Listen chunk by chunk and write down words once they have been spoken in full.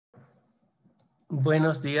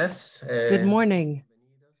Buenos días. Good morning.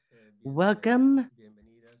 Welcome.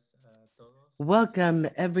 Welcome,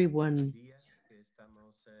 everyone,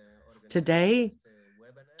 today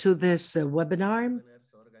to this webinar.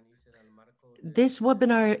 This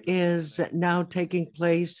webinar is now taking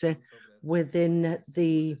place within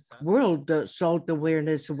the World Salt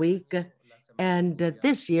Awareness Week. And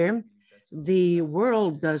this year, the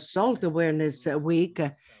World Salt Awareness Week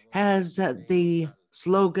has the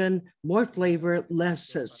slogan, more flavor,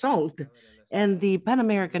 less salt. And the Pan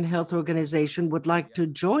American Health Organization would like to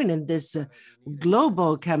join in this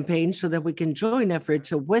global campaign so that we can join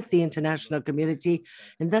efforts with the international community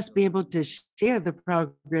and thus be able to share the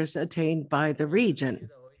progress attained by the region.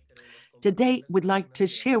 Today, we'd like to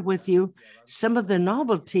share with you some of the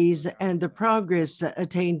novelties and the progress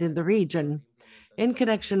attained in the region in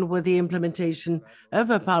connection with the implementation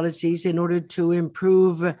of policies in order to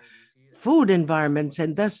improve food environments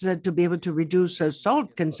and thus to be able to reduce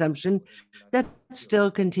salt consumption that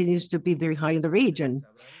still continues to be very high in the region.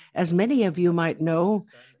 As many of you might know,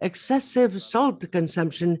 excessive salt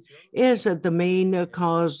consumption is the main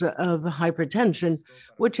cause of hypertension,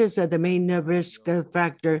 which is the main risk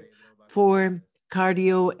factor for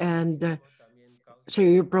cardio and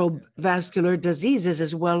cerebrovascular diseases,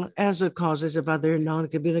 as well as the causes of other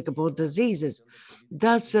non-communicable diseases.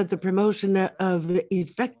 Thus, the promotion of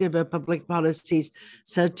effective public policies,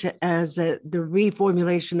 such as the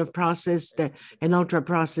reformulation of processed and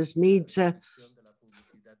ultra-processed meats,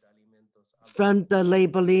 front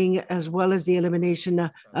labeling, as well as the elimination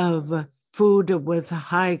of food with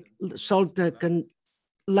high salt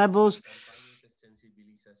levels,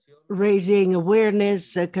 raising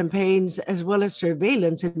awareness campaigns, as well as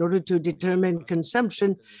surveillance in order to determine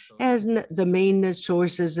consumption as the main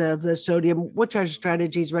sources of sodium, which are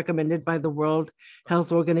strategies recommended by the World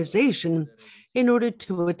Health Organization in order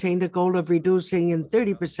to attain the goal of reducing in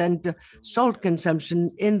 30% salt consumption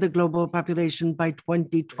in the global population by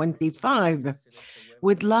 2025.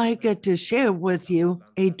 We'd like to share with you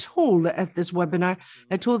a tool at this webinar,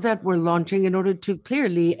 a tool that we're launching in order to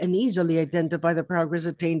clearly and easily identify the progress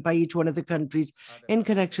attained by each one of the countries in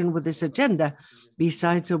connection with this agenda.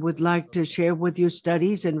 Besides, I would like to share with you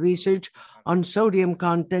studies and research on sodium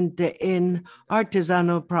content in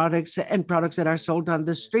artisanal products and products that are sold on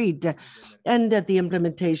the street, and the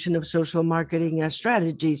implementation of social marketing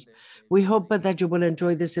strategies. We hope that you will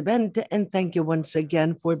enjoy this event, and thank you once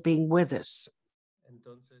again for being with us.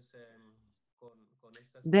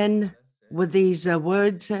 Then, with these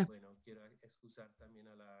words,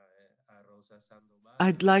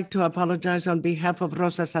 I'd like to apologize on behalf of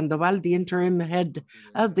Rosa Sandoval, the interim head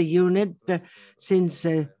of the unit, since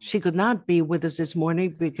she could not be with us this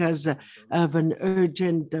morning because of an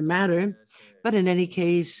urgent matter. But in any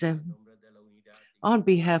case, on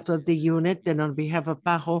behalf of the unit and on behalf of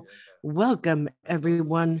PAHO, welcome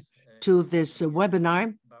everyone to this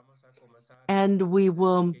webinar. And we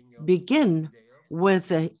will begin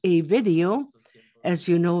with a video. As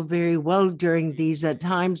you know very well, during these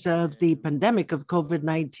times of the pandemic of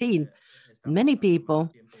COVID-19, many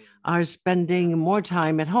people are spending more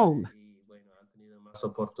time at home.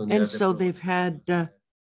 And so they've had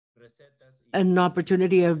an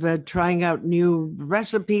opportunity of trying out new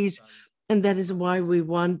recipes. And that is why we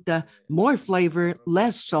want more flavor,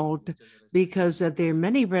 less salt, because there are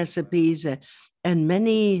many recipes and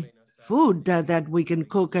many food that we can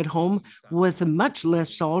cook at home with much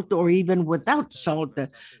less salt or even without salt.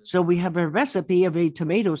 So we have a recipe of a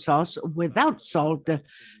tomato sauce without salt.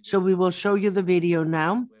 So we will show you the video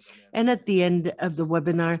now. And at the end of the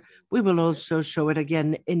webinar, we will also show it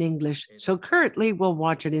again in English. So currently we'll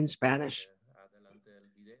watch it in Spanish.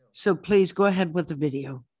 So please go ahead with the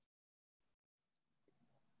video.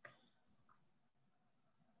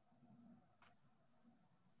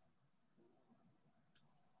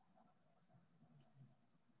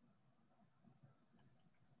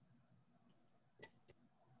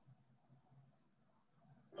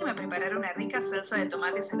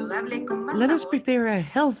 Let us prepare a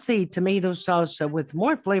healthy tomato salsa with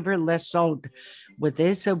more flavor, less salt. With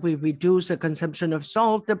this, we reduce the consumption of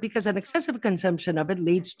salt because an excessive consumption of it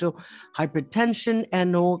leads to hypertension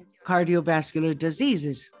and cardiovascular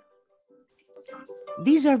diseases.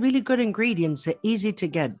 These are really good ingredients, easy to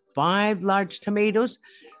get. 5 large tomatoes,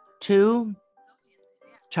 2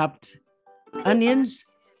 chopped onions,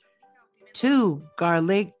 2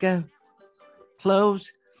 garlic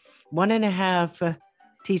cloves, 1.5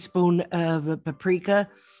 teaspoon of paprika.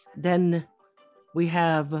 Then we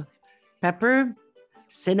have pepper,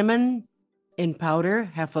 cinnamon in powder,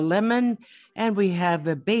 half a lemon, and we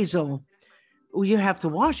have basil. you have to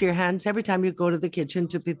wash your hands every time you go to the kitchen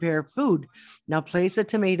to prepare food. Now place the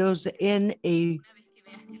tomatoes in a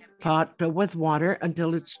pot with water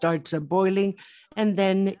until it starts boiling, and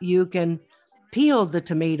then you can peel the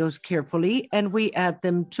tomatoes carefully, and we add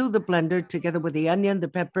them to the blender together with the onion, the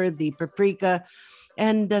pepper, the paprika,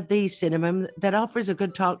 and the cinnamon that offers a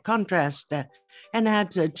good contrast and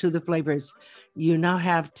adds to the flavors. You now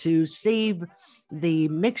have to sieve the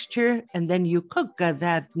mixture, and then you cook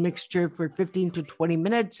that mixture for 15 to 20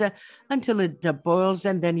 minutes until it boils,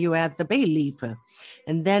 and then you add the bay leaf.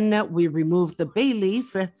 And then we remove the bay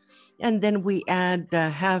leaf, and then we add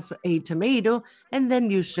half a tomato, and then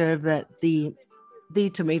you serve the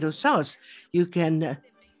tomato sauce. You can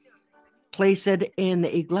place it in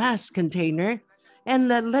a glass container and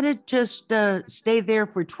let it just stay there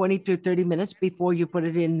for 20 to 30 minutes before you put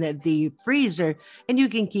it in the freezer. And you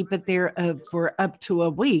can keep it there for up to a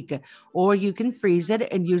week, or you can freeze it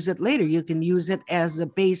and use it later. You can use it as a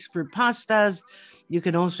base for pastas. You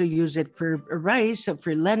can also use it for rice,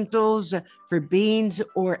 for lentils, for beans,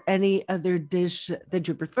 or any other dish that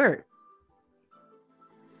you prefer.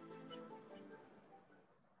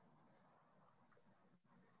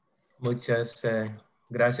 Muchas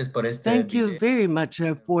gracias por este Thank you very much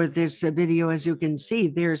for this video. As you can see,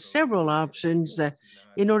 there are several options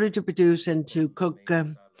in order to produce and to cook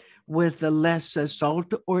with less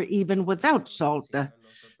salt or even without salt.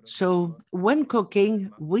 So when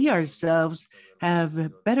cooking, we ourselves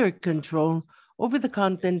have better control over the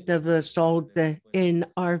content of salt in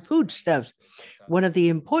our foodstuffs. One of the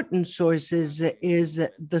important sources is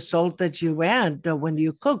the salt that you add when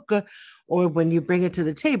you cook or when you bring it to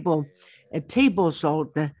the table, table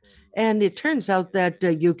salt. And it turns out that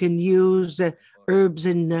you can use herbs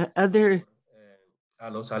and other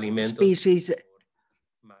species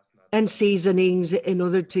and seasonings in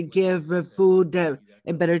order to give food a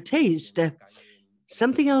better taste.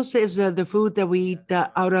 Something else is the food that we eat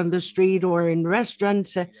out on the street or in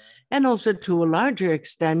restaurants, and also to a larger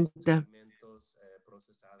extent,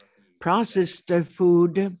 processed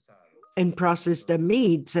food and processed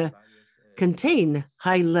meats contain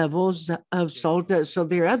high levels of salt. So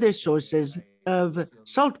there are other sources of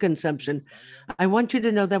salt consumption. I want you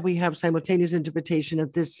to know that we have simultaneous interpretation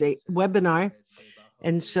of this webinar.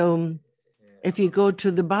 And so if you go to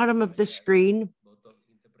the bottom of the screen,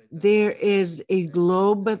 there is a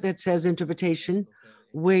globe that says interpretation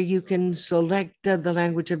where you can select the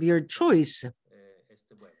language of your choice.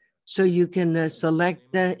 So you can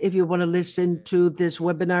select if you want to listen to this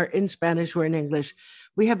webinar in Spanish or in English.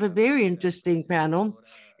 We have a very interesting panel,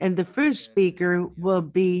 and the first speaker will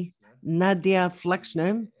be Nadia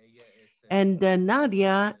Flexner. And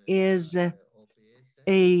Nadia is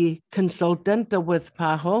a consultant with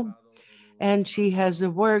PAHO, and she has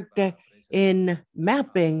worked in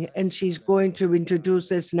mapping, and she's going to introduce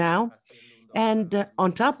us now. And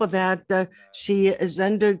on top of that, she is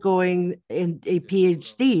undergoing a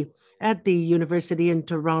PhD at the University in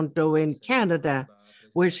Toronto in Canada,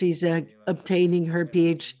 where she's obtaining her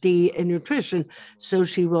PhD in nutrition. So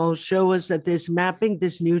she will show us that this mapping,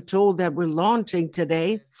 this new tool that we're launching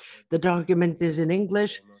today. The document is in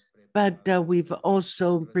English, but we've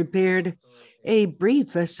also prepared a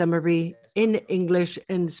brief summary in English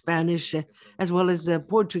and Spanish, as well as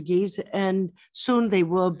Portuguese, and soon they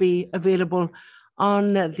will be available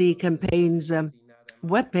on the campaign's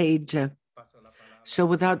webpage. So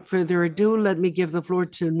without further ado, let me give the floor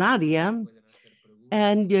to Nadia,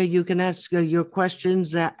 and you can ask your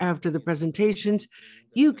questions after the presentations.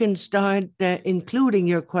 You can start including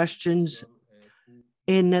your questions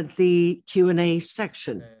in the Q&A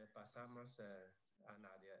section.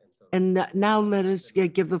 And now let us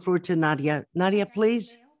give the floor to Nadia. Nadia,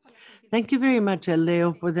 please. Thank you very much,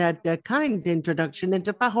 Leo, for that kind introduction, and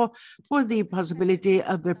to PAHO for the possibility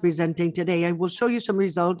of presenting today. I will show you some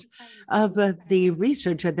results of the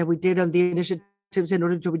research that we did on the initiatives in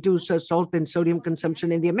order to reduce salt and sodium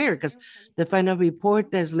consumption in the Americas. The final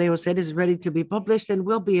report, as Leo said, is ready to be published and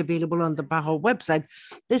will be available on the PAHO website.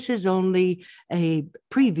 This is only a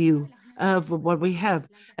preview of what we have.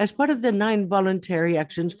 As part of the 9 voluntary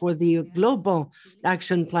actions for the Global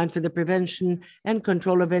Action Plan for the Prevention and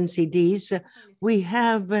Control of NCDs, we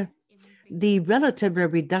have the relative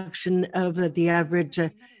reduction of the average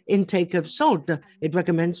intake of salt. It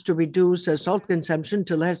recommends to reduce salt consumption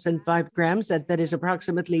to less than 5 grams. That is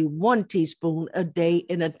approximately 1 teaspoon a day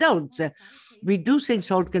in adults. Reducing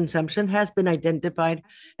salt consumption has been identified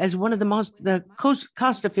as one of the most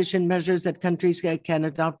cost-efficient measures that countries can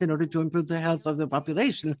adopt in order to improve the health of the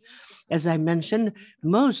population. As I mentioned,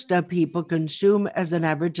 most people consume as an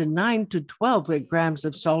average 9 to 12 grams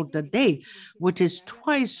of salt a day, which is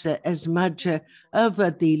twice as much of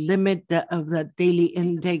the limit of the daily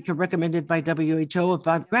intake recommended by WHO of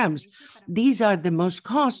 5 grams. These are the most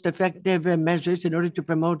cost-effective measures in order to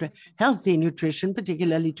promote healthy nutrition,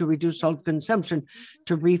 particularly to reduce salt consumption,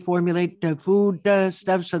 to reformulate food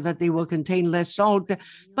stuff so that they will contain less salt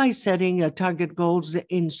by setting target goals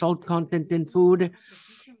in salt content in food,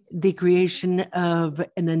 the creation of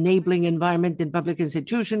an enabling environment in public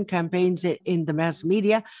institutions, campaigns in the mass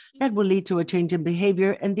media that will lead to a change in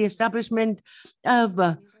behavior, and the establishment of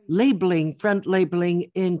labeling, front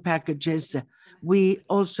labeling in packages. We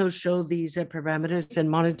also show these parameters and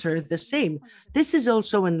monitor the same. This is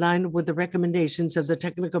also in line with the recommendations of the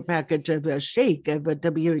technical package of SHAKE of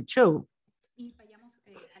WHO.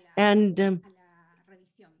 And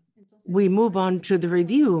we move on to the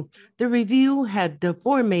review. The review had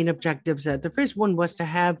 4 main objectives. The first one was to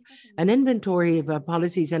have an inventory of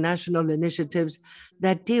policies and national initiatives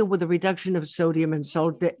that deal with the reduction of sodium and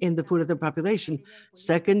salt in the food of the population.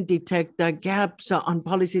 Second, detect gaps on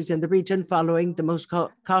policies in the region following the most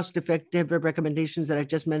cost-effective recommendations that I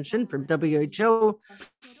just mentioned from WHO.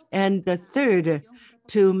 And third,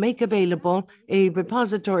 to make available a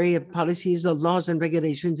repository of policies, laws, and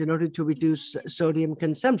regulations in order to reduce sodium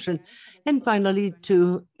consumption. And finally,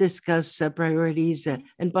 to discuss priorities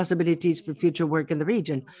and possibilities for future work in the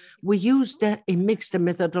region. We used a mixed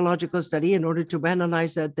methodological study in order to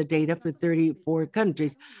analyze the data for 34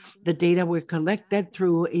 countries. The data were collected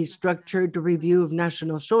through a structured review of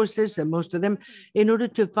national sources, and most of them, in order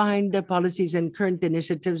to find policies and current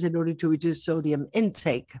initiatives in order to reduce sodium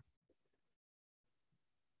intake.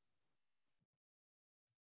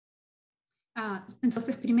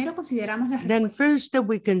 Then first,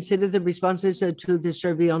 we consider the responses to the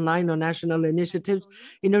survey online on national initiatives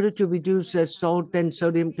in order to reduce salt and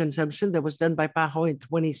sodium consumption that was done by PAHO in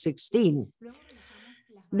 2016.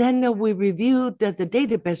 Then we reviewed the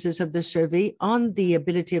databases of the survey on the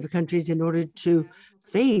ability of countries in order to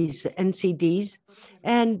face NCDs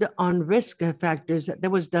and on risk factors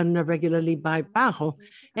that was done regularly by PAHO.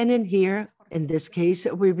 And in this case,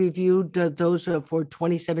 we reviewed those for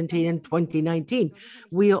 2017 and 2019.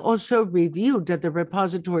 We also reviewed the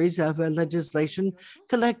repositories of legislation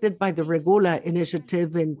collected by the Regula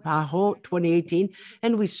initiative in PAHO 2018,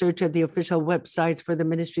 and we searched the official websites for the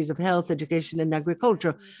Ministries of Health, Education, and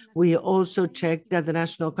Agriculture. We also checked the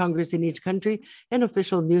National Congress in each country and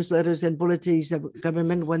official newsletters and bulletins of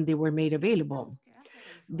government when they were made available.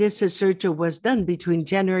 This search was done between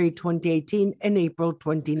January 2018 and April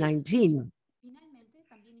 2019.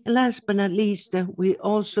 And last but not least, we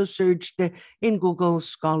also searched in Google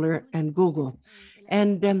Scholar and Google.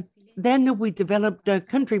 And then we developed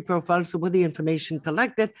country profiles with the information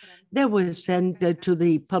collected that was sent to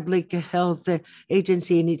the public health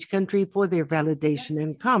agency in each country for their validation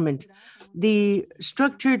and comment. The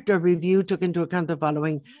structured review took into account the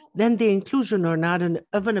following: then the inclusion or not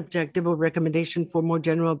of an objective or recommendation for more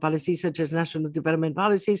general policies, such as national development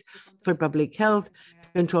policies for public health,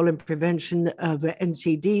 control and prevention of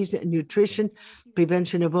NCDs, nutrition,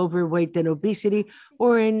 prevention of overweight and obesity,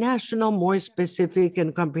 or a national, more specific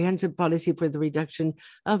and comprehensive policy for the reduction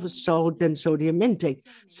of salt and sodium intake.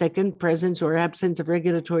 Second, presence or absence of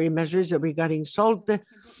regulatory measures regarding salt,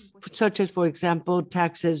 such as, for example,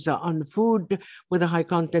 taxes on food with a high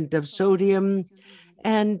content of sodium,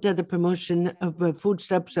 and the promotion of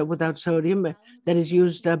foodstuffs without sodium that is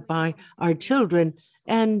used by our children,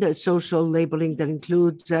 and social labeling that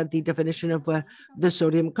includes the definition of the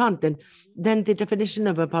sodium content. Then the definition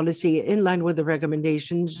of a policy in line with the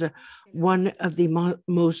recommendations, one of the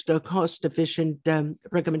most cost-efficient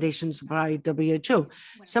recommendations by WHO.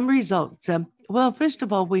 Some results. Well, first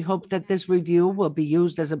of all, we hope that this review will be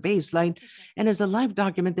used as a baseline and as a live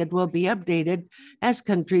document that will be updated as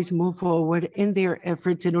countries move forward in their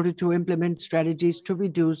efforts in order to implement strategies to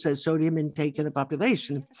reduce sodium intake in the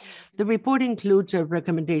population. The report includes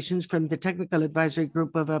recommendations from the Technical Advisory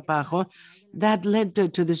Group of PAHO that led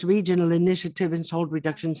to this regional initiative in salt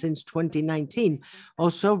reduction since 2019.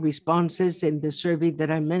 Also, responses in the survey that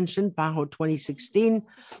I mentioned, PAHO 2016,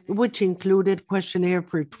 which included questionnaire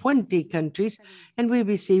for 20 countries, and we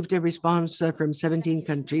received a response from 17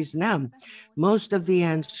 countries now. Most of the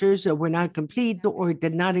answers were not complete or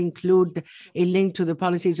did not include a link to the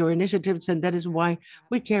policies or initiatives, and that is why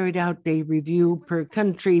we carried out a review per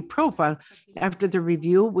country profile. After the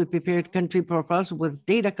review, we prepared country profiles with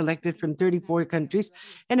data collected from 34 countries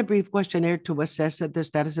and a brief questionnaire to assess the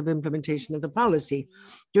status of implementation of the policy.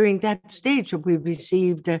 During that stage, we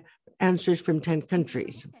received answers from 10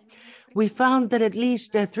 countries. We found that at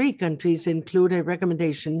least 3 countries include a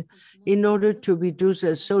recommendation in order to reduce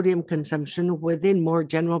sodium consumption within more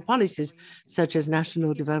general policies, such as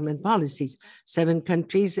national development policies. 7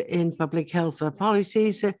 countries in public health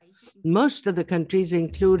policies. Most of the countries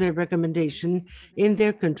include a recommendation in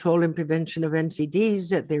their control and prevention of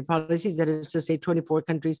NCDs, their policies. That is to say, 24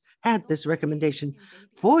 countries had this recommendation,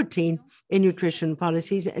 14 in nutrition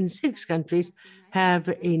policies, and 6 countries have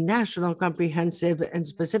a national comprehensive and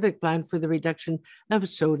specific plan for the reduction of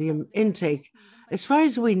sodium intake. As far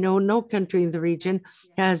as we know, no country in the region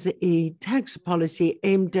has a tax policy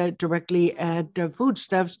aimed directly at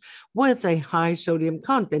foodstuffs with a high sodium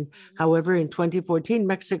content. However, in 2014,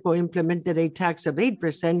 Mexico implemented a tax of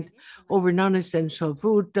 8% over non-essential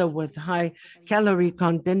food with high calorie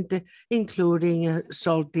content, including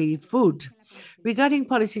salty food. Regarding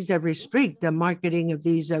policies that restrict the marketing of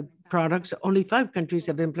these products, only 5 countries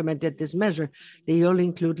have implemented this measure. They all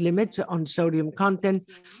include limits on sodium content,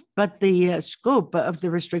 but the scope of the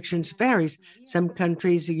restrictions varies. Some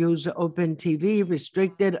countries use open TV,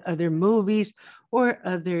 restricted other movies, or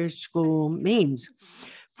other school means.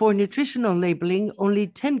 For nutritional labeling, only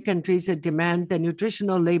 10 countries demand the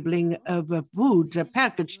nutritional labeling of foods,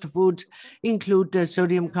 packaged foods, include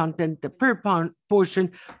sodium content per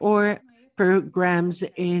portion or per grams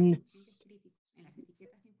in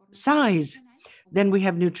size. Then we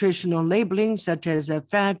have nutritional labeling, such as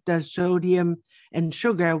fat, sodium, and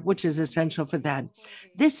sugar, which is essential for that.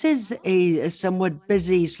 This is a somewhat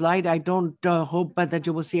busy slide. I don't hope that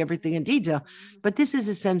you will see everything in detail, but this is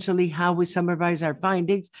essentially how we summarize our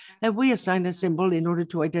findings, and we assign a symbol in order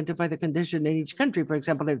to identify the condition in each country. For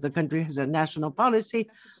example, if the country has a national policy,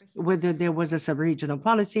 whether there was a sub-regional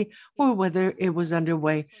policy, or whether it was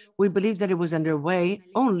underway. We believe that it was underway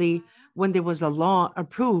only when there was a law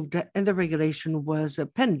approved and the regulation was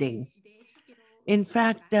pending. In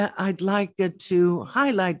fact, I'd like to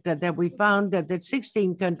highlight that we found that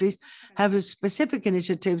 16 countries have specific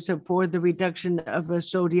initiatives for the reduction of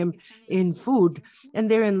sodium in food,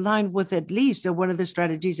 and they're in line with at least one of the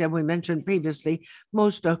strategies that we mentioned previously,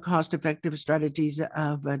 most cost-effective strategies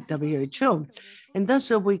of WHO. And thus,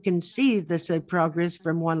 we can see this progress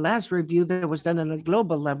from one last review that was done on a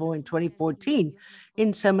global level in 2014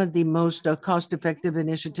 in some of the most cost-effective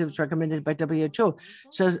initiatives recommended by WHO,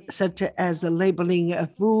 such as labeling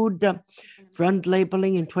of food, front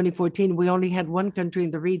labeling. In 2014, we only had 1 country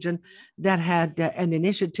in the region that had an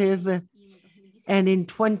initiative. And in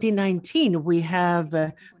 2019, we have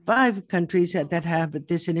 5 countries that have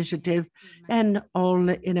this initiative, and all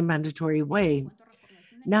in a mandatory way.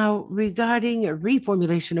 Now, regarding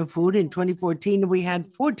reformulation of food, in 2014, we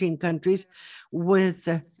had 14 countries with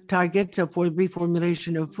targets for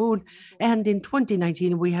reformulation of food. And in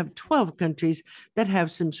 2019, we have 12 countries that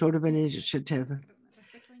have some sort of an initiative.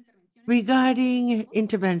 Regarding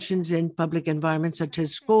interventions in public environments such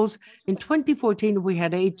as schools, in 2014, we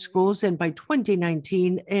had 8 schools, and by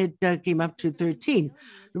 2019, it came up to 13.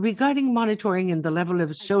 Regarding monitoring and the level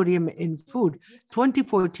of sodium in food,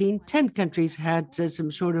 2014, 10 countries had some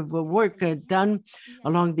sort of work done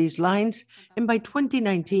along these lines, and by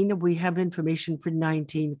 2019, we have information for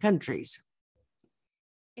 19 countries.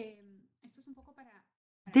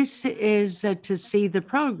 This is to see the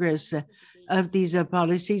progress of these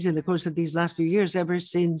policies in the course of these last few years, ever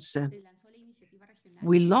since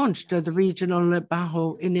we launched the Regional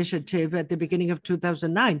Bajo Initiative at the beginning of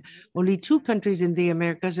 2009. Only 2 countries in the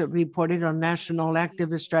Americas reported on national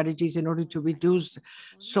active strategies in order to reduce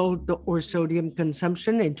salt or sodium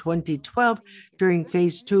consumption. In 2012, during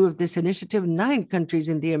phase 2 of this initiative, 9 countries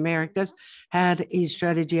in the Americas had a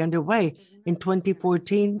strategy underway. In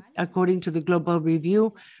 2014, according to the Global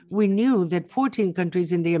Review, we knew that 14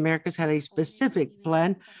 countries in the Americas had a specific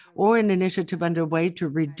plan or an initiative underway to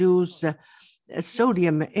reduce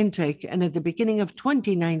sodium intake. And at the beginning of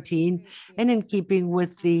 2019, and in keeping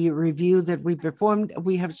with the review that we performed,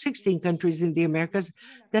 we have 16 countries in the Americas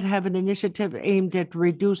that have an initiative aimed at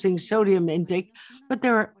reducing sodium intake, but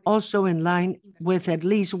they're also in line with at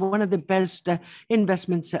least one of the best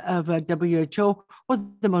investments of WHO or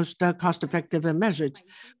the most cost-effective measures.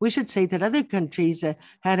 We should say that other countries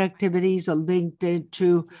had activities linked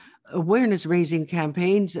to awareness-raising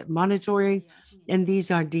campaigns, monitoring, and these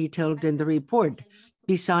are detailed in the report.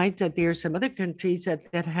 Besides that, there are some other countries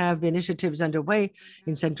that have initiatives underway.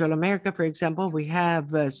 In Central America, for example, we have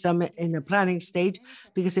some in a planning stage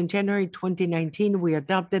because in January 2019, we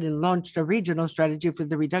adopted and launched a regional strategy for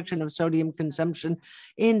the reduction of sodium consumption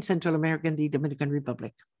in Central America and the Dominican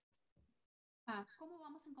Republic.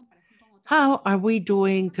 How are we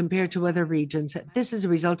doing compared to other regions? This is a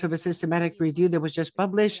result of a systematic review that was just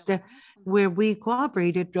published where we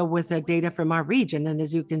cooperated with data from our region. And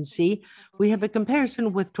as you can see, we have a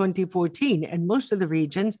comparison with 2014, and most of the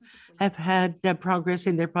regions have had progress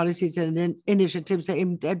in their policies and initiatives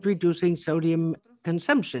aimed at reducing sodium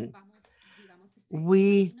consumption.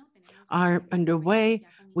 We are underway.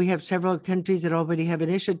 We have several countries that already have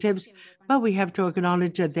initiatives, but we have to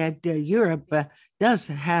acknowledge that Europe does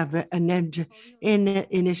have an edge in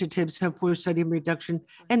initiatives for sodium reduction,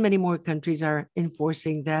 and many more countries are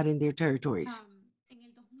enforcing that in their territories.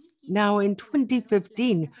 Now, in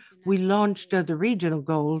 2015, we launched the regional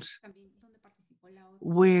goals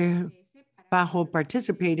where PAHO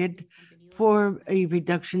participated for a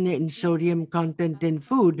reduction in sodium content in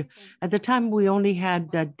food. At the time, we only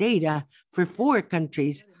had data for 4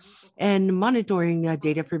 countries and monitoring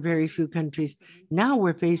data for very few countries. Now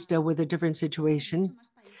we're faced with a different situation.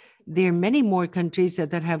 There are many more countries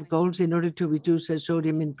that have goals in order to reduce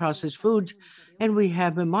sodium in processed foods, and we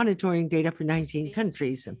have monitoring data for 19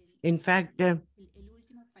 countries. In fact,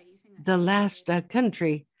 the last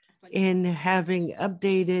country in having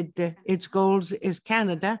updated its goals is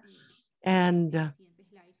Canada. And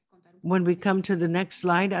when we come to the next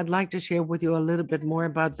slide, I'd like to share with you a little bit more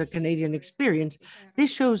about the Canadian experience.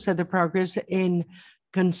 This shows the progress in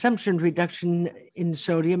consumption reduction in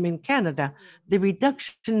sodium in Canada. The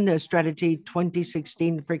reduction strategy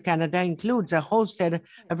 2016 for Canada includes a whole set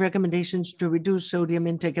of recommendations to reduce sodium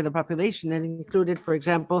intake of the population, and included, for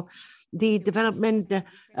example, the development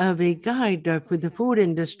of a guide for the food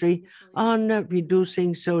industry on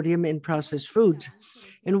reducing sodium in processed foods.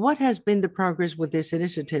 And what has been the progress with this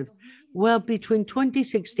initiative? Well, between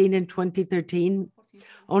 2016 and 2013,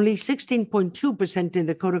 only 16.2% in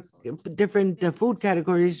the different food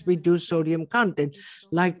categories reduced sodium content.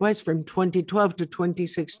 Likewise, from 2012 to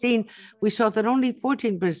 2016, we saw that only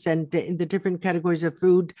 14% in the different categories of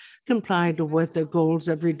food complied with the goals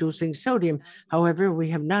of reducing sodium. However, we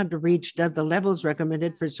have not reached the levels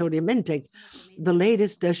recommended for sodium intake. The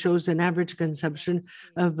latest shows an average consumption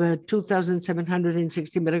of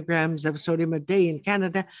 2,760 milligrams of sodium a day in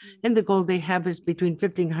Canada, and the goal they have is between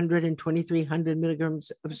 1,500 and 2,300 milligrams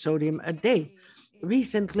of sodium a day.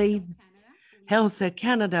 Recently, Health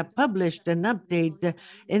Canada published an update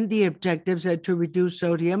in the objectives to reduce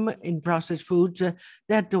sodium in processed foods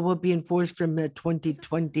that will be enforced from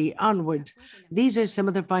 2020 onwards. These are some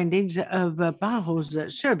of the findings of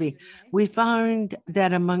PAHO's survey. We found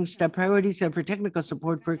that amongst the priorities for technical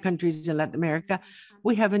support for countries in Latin America,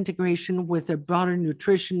 we have integration with a broader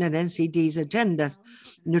nutrition and NCD's agendas,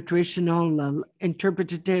 nutritional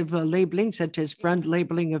interpretative labeling, such as front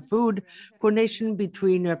labeling of food, coordination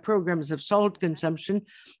between programs of salt consumption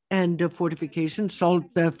and fortification, salt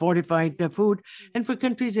fortified food, and for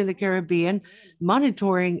countries in the Caribbean,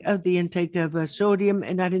 monitoring of the intake of sodium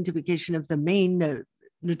and identification of the main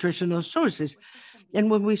nutritional sources.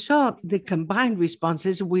 And when we saw the combined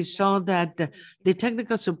responses, we saw that the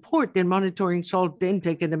technical support in monitoring salt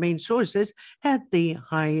intake and the main sources had the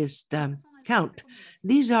highest count.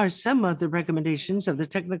 These are some of the recommendations of the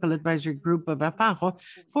Technical Advisory Group of PAHO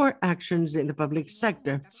for actions in the public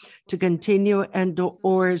sector to continue and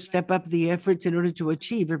or step up the efforts in order to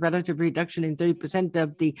achieve a relative reduction in 30%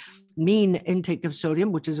 of the mean intake of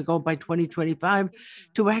sodium, which is a goal by 2025,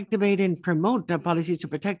 to activate and promote policies to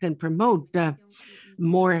protect and promote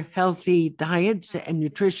more healthy diets and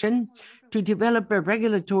nutrition, to develop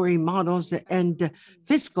regulatory models and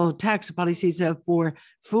fiscal tax policies for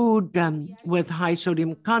food with high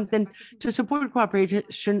sodium content, to support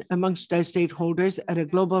cooperation amongst stakeholders at a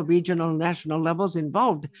global, regional, national levels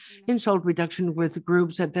involved in salt reduction with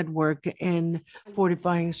groups that work in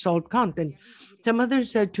fortifying salt content. Some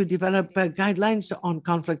others to develop guidelines on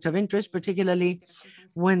conflicts of interest, particularly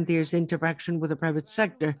when there's interaction with the private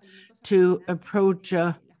sector, to approach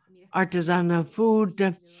artisanal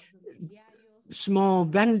food, small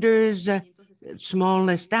vendors, small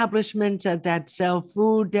establishments that sell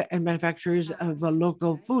food and manufacturers of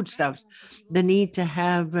local foodstuffs. The need to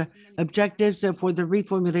have objectives for the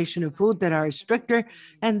reformulation of food that are stricter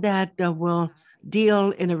and that will deal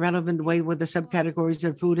in a relevant way with the subcategories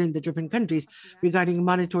of food in the different countries, regarding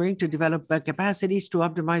monitoring to develop capacities to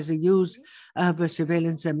optimize the use of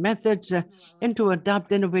surveillance methods and to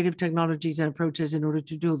adopt innovative technologies and approaches in order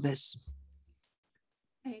to do this.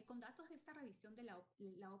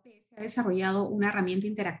 PAHO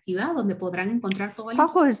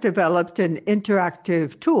has developed an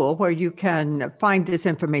interactive tool where you can find this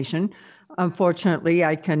information. Unfortunately,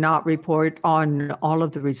 I cannot report on all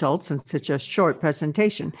of the results in such a short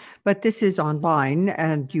presentation, but this is online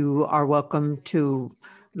and you are welcome to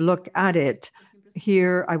look at it.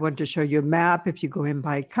 Here, I want to show you a map. If you go in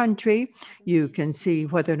by country, you can see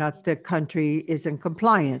whether or not the country is in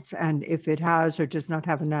compliance and if it has or does not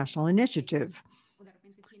have a national initiative.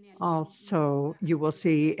 Also, you will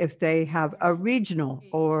see if they have a regional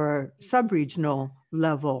or sub-regional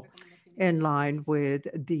level in line with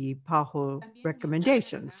the PAHO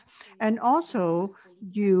recommendations. And also,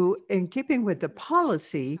 you, in keeping with the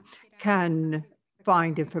policy, can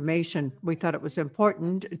find information. We thought it was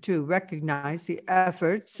important to recognize the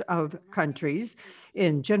efforts of countries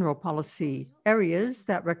in general policy areas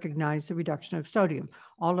that recognize the reduction of sodium.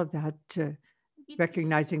 All of that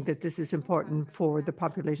recognizing that this is important for the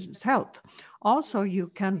population's health. Also,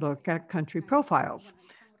 you can look at country profiles.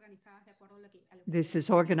 This is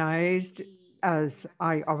organized as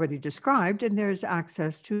I already described, and there's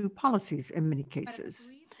access to policies in many cases.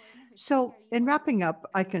 So in wrapping up,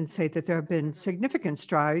 I can say that there have been significant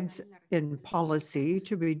strides in policy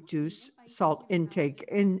to reduce salt intake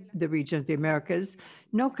in the region of the Americas.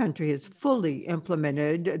 No country has fully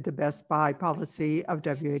implemented the Best Buy policy of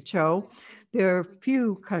WHO. There are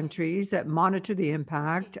few countries that monitor the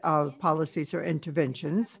impact of policies or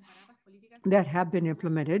interventions that have been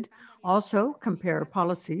implemented. Also, compare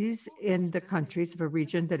policies in the countries of a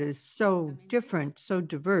region that is so different, so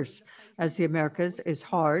diverse as the Americas is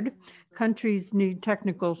hard. Countries need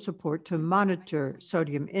technical support to monitor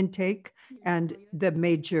sodium intake and the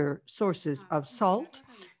major sources of salt,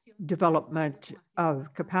 development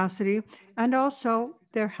of capacity, and also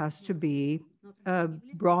there has to be a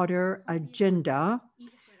broader agenda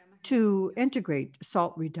to integrate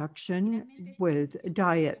salt reduction with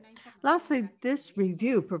diet. Lastly, this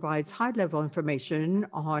review provides high-level information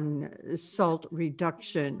on salt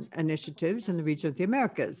reduction initiatives in the region of the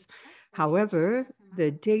Americas. However,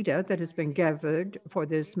 the data that has been gathered for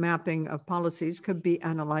this mapping of policies could be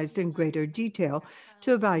analyzed in greater detail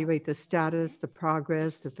to evaluate the status, the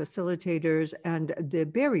progress, the facilitators, and the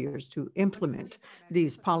barriers to implement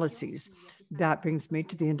these policies. That brings me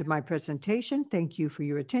to the end of my presentation. Thank you for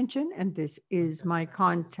your attention, and this is my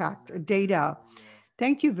contact data.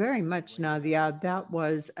 Thank you very much, Nadia. That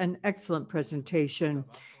was an excellent presentation,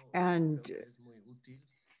 and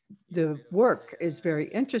the work is very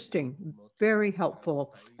interesting, very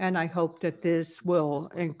helpful, and I hope that this will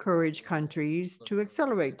encourage countries to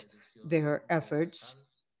accelerate their efforts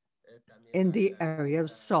in the area of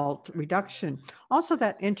salt reduction. Also,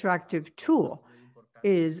 that interactive tool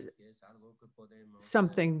is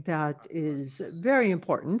something that is very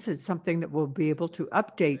important. It's something that we'll be able to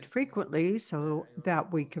update frequently so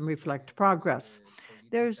that we can reflect progress.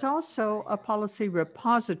 There's also a policy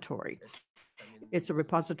repository. It's a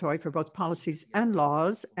repository for both policies and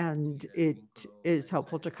laws, and it is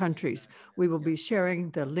helpful to countries. We will be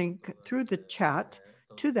sharing the link through the chat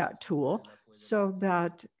to that tool so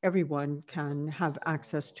that everyone can have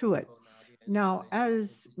access to it. Now,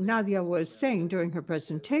 as Nadia was saying during her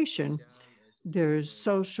presentation, there's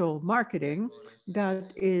social marketing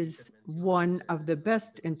that is one of the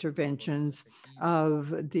best interventions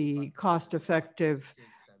of the cost-effective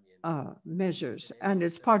measures, and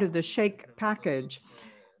it's part of the SHAKE package.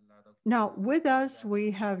 Now, with us,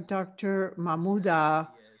 we have Dr. Mahmouda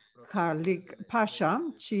Khalik Pasha.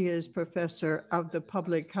 She is professor of the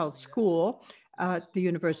Public Health School at the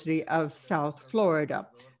University of South Florida.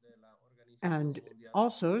 And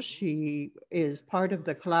also, she is part of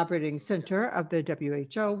the collaborating center of the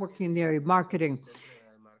WHO, working in the area of marketing.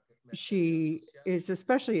 She is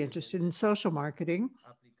especially interested in social marketing,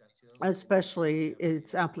 especially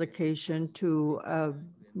its application to a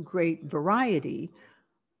great variety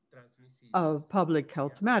of public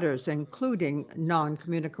health matters, including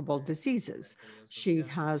non-communicable diseases. She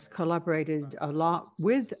has collaborated a lot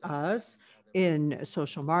with us in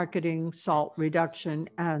social marketing, salt reduction,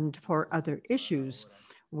 and for other issues.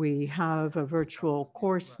 We have a virtual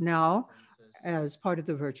course now as part of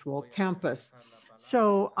the virtual campus.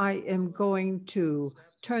 So I am going to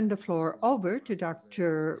turn the floor over to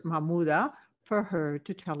Dr. Mahmouda for her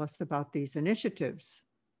to tell us about these initiatives.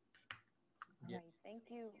 All right, thank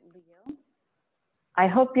you, Leo. I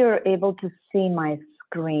hope you're able to see my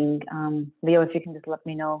screen. Leo, if you can just let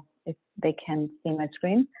me know if they can see my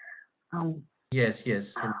screen. Yes, we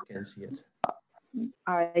can see it.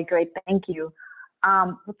 All right, great, thank you.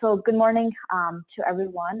 So good morning to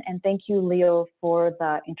everyone, and thank you, Leo, for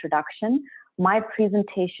the introduction. my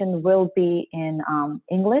presentation will be in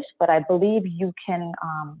English, but I believe you can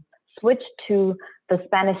switch to the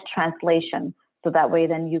Spanish translation, so that way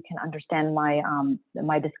then you can understand my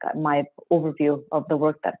overview of the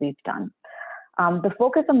work that we've done. The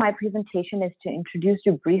focus of my presentation is to introduce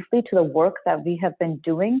you briefly to the work that we have been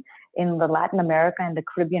doing in the Latin America and the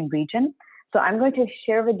Caribbean region. So I'm going to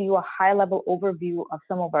share with you a high-level overview of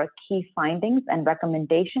some of our key findings and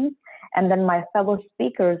recommendations, and then my fellow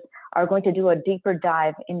speakers are going to do a deeper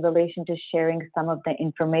dive in relation to sharing some of the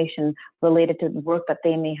information related to the work that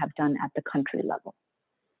they may have done at the country level.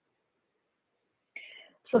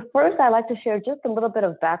 So first, I'd like to share just a little bit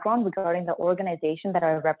of background regarding the organization that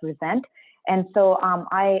I represent. And so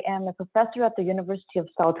I am a professor at the University of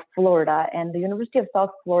South Florida, and the University of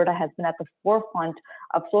South Florida has been at the forefront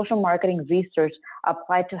of social marketing research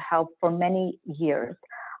applied to health for many years.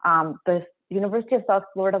 The University of South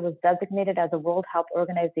Florida was designated as a World Health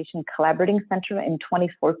Organization Collaborating Center in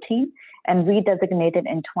 2014 and redesignated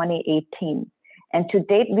in 2018. And to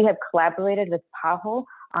date, we have collaborated with PAHO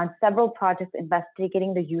on several projects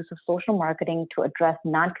investigating the use of social marketing to address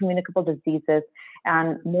non-communicable diseases,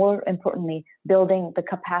 and more importantly, building the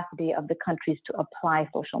capacity of the countries to apply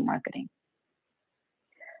social marketing.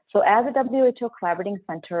 So as a WHO Collaborating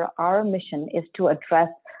Center, our mission is to address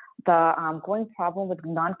the growing problem with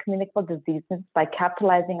non-communicable diseases by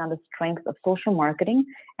capitalizing on the strengths of social marketing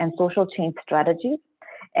and social change strategies.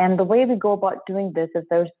 And the way we go about doing this is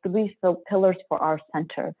there's three pillars for our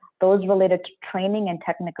center, those related to training and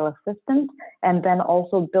technical assistance, and then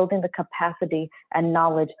also building the capacity and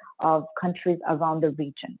knowledge of countries around the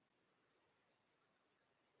region.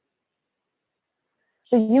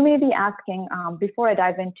 So you may be asking, before I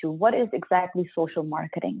dive into, what is exactly social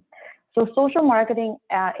marketing? So social marketing,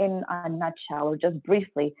 in a nutshell, or just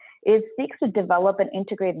briefly, seeks to develop and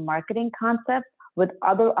integrate marketing concepts with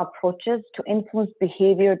other approaches to influence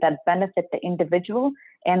behavior that benefit the individual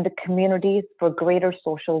and the communities for greater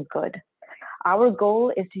social good. Our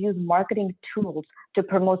goal is to use marketing tools to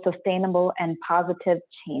promote sustainable and positive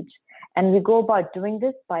change. And we go about doing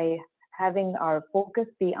this by having our focus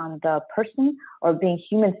be on the person or being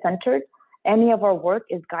human-centered. Any of our work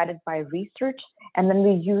is guided by research, and then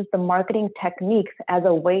we use the marketing techniques as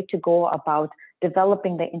a way to go about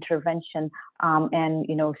developing the intervention and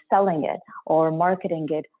selling it or marketing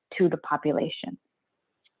it to the population.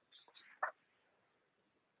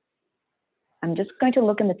 I'm just going to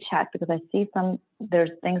look in the chat because I see there's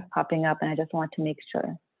things popping up and I just want to make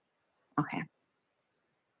sure. Okay.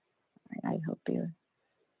 I hope you.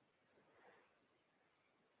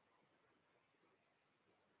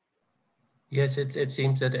 Yes, it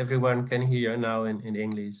seems that everyone can hear now in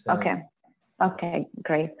English. Okay,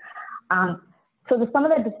 great. So some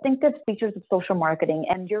of the distinctive features of social marketing,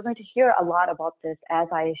 and you're going to hear a lot about this as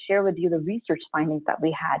I share with you the research findings that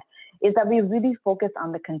we had, is that we really focus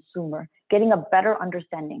on the consumer, getting a better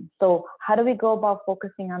understanding. So how do we go about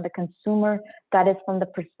focusing on the consumer? That is from the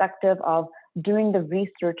perspective of doing the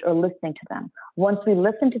research or listening to them. Once we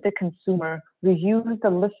listen to the consumer, we use the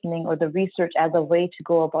listening or the research as a way to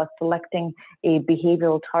go about selecting a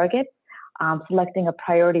behavioral target, selecting a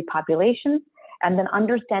priority population, and then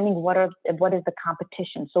understanding what is the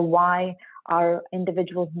competition. So why are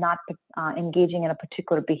individuals not engaging in a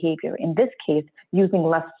particular behavior? In this case, using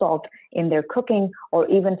less salt in their cooking, or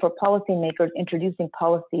even for policymakers, introducing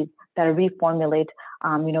policies that reformulate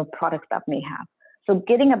products that may have. So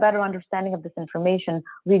getting a better understanding of this information,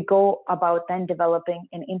 we go about then developing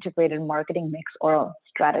an integrated marketing mix or a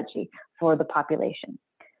strategy for the population.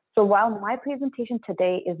 So while my presentation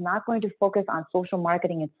today is not going to focus on social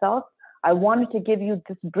marketing itself, I wanted to give you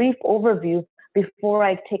this brief overview before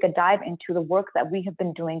I take a dive into the work that we have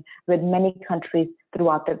been doing with many countries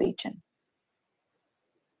throughout the region.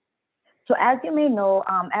 So as you may know,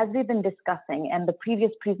 as we've been discussing, and the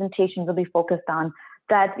previous presentation really focused on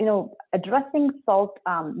that, addressing salt,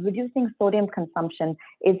 reducing sodium consumption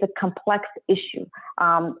is a complex issue.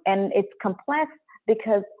 And it's complex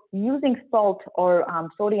because using salt or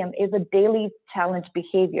sodium is a daily challenge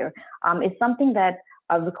behavior. It's something that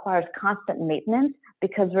requires constant maintenance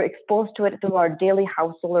because we're exposed to it through our daily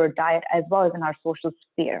household or diet, as well as in our social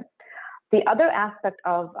sphere. The other aspect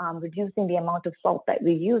of reducing the amount of salt that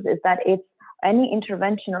we use is that it's any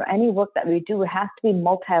intervention or any work that we do, it has to be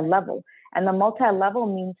multi-level. And the multi-level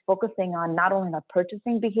means focusing on not only our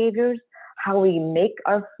purchasing behaviors, how we make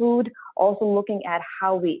our food, also looking at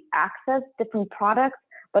how we access different products,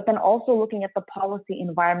 but then also looking at the policy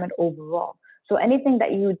environment overall. So anything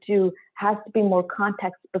that you do has to be more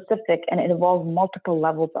context specific, and it involves multiple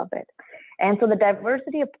levels of it. And so the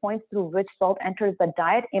diversity of points through which salt enters the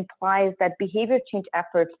diet implies that behavior change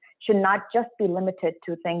efforts should not just be limited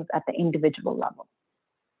to things at the individual level.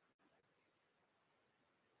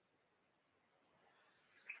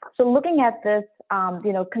 So looking at this,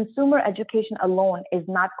 consumer education alone is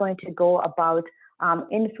not going to go about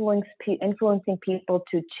influencing people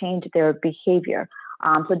to change their behavior.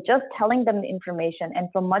 So just telling them the information, and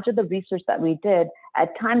from much of the research that we did, at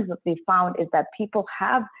times what we found is that people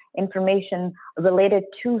have information related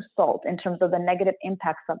to salt in terms of the negative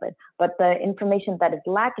impacts of it, but the information that is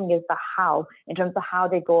lacking is the how, in terms of how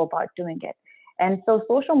they go about doing it. And so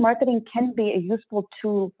social marketing can be a useful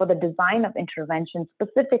tool for the design of interventions.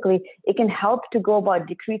 Specifically, it can help to go about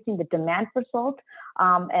decreasing the demand for salt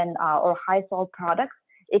or high salt products.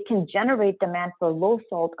 It can generate demand for low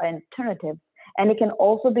salt alternatives. And it can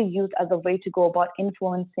also be used as a way to go about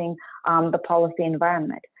influencing the policy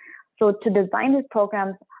environment. So to design these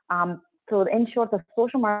programs, so in short, the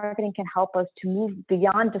social marketing can help us to move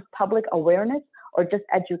beyond just public awareness or just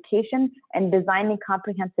education and designing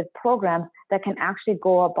comprehensive programs that can actually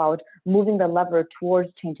go about moving the lever towards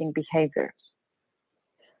changing behaviors.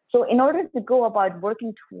 So in order to go about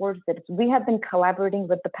working towards this, we have been collaborating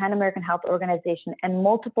with the Pan American Health Organization and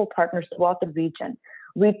multiple partners throughout the region.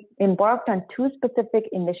 We've embarked on 2 specific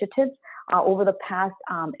initiatives over the past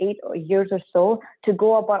 8 years or so to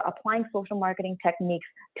go about applying social marketing techniques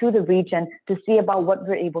to the region to see about what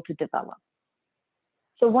we're able to develop.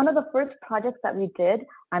 So one of the first projects that we did,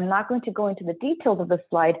 I'm not going to go into the details of the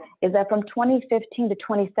slide, is that from 2015 to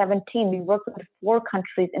 2017, we worked with 4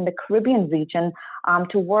 countries in the Caribbean region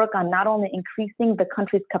to work on not only increasing the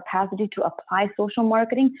country's capacity to apply social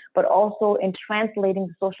marketing, but also in translating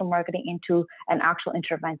the social marketing into an actual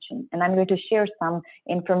intervention. And I'm going to share some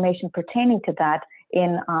information pertaining to that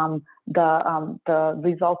in the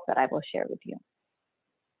results that I will share with you.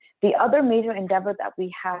 The other major endeavor that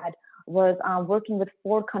we had was working with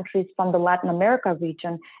 4 countries from the Latin America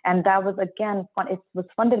region, and that was again, it was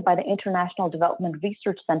funded by the International Development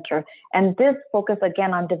Research Center, and this focused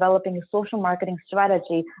again on developing a social marketing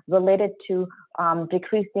strategy related to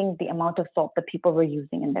decreasing the amount of salt that people were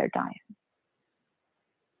using in their diet.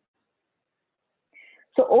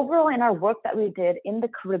 So overall, in our work that we did in the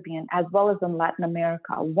Caribbean, as well as in Latin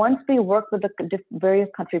America, once we worked with the various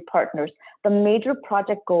country partners, the major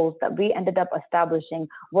project goals that we ended up establishing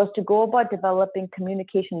was to go about developing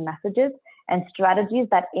communication messages and strategies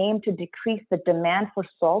that aim to decrease the demand for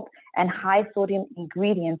salt and high sodium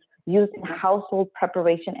ingredients used in household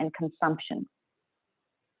preparation and consumption.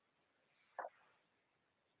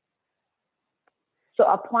 So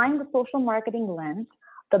applying the social marketing lens,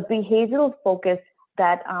 the behavioral focus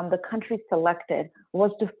that the country selected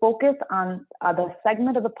was to focus on the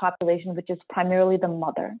segment of the population, which is primarily the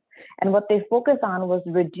mother. And what they focused on was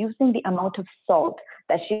reducing the amount of salt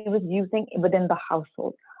that she was using within the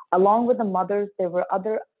household. Along with the mothers, there were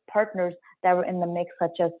other partners that were in the mix,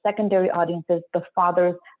 such as secondary audiences, the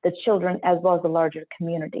fathers, the children, as well as the larger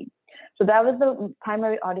community. So that was the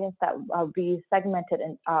primary audience that we segmented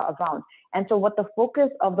around. And so what the focus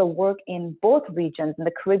of the work in both regions, in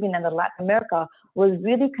the Caribbean and the Latin America, was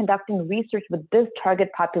really conducting research with this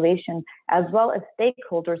target population, as well as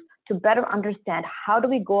stakeholders, to better understand how do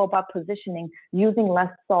we go about positioning using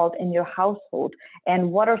less salt in your household,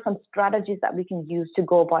 and what are some strategies that we can use to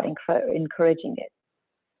go about encouraging it.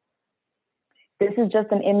 This is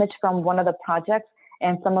just an image from one of the projects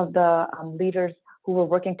and some of the leaders who were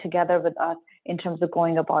working together with us in terms of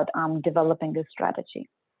going about developing this strategy.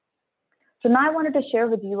 So now I wanted to share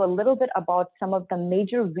with you a little bit about some of the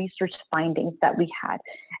major research findings that we had.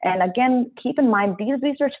 And again, keep in mind, these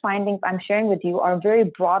research findings I'm sharing with you are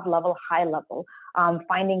very broad level, high level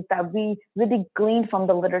findings that we really gleaned from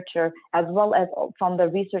the literature, as well as from the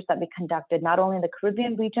research that we conducted, not only in the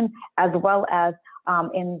Caribbean region, as well as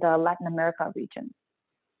in the Latin America region.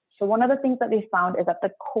 So one of the things that we found is that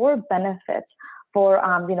the core benefits for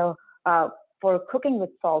cooking with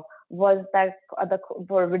salt was that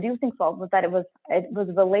for reducing salt was that it was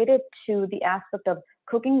related to the aspect of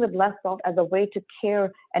cooking with less salt as a way to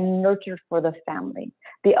care and nurture for the family.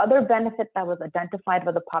 The other benefit that was identified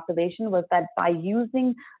by the population was that by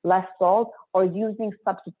using less salt or using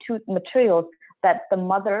substitute materials, that the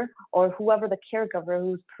mother or whoever the caregiver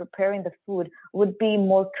who's preparing the food would be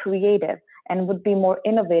more creative and would be more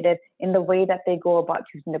innovative in the way that they go about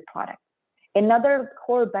using the product. Another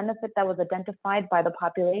core benefit that was identified by the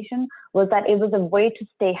population was that it was a way to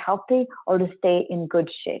stay healthy or to stay in good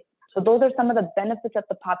shape. So those are some of the benefits that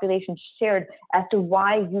the population shared as to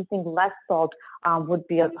why using less salt would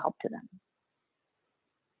be of help to them.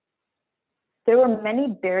 There were many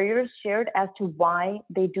barriers shared as to why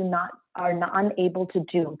they do not are unable to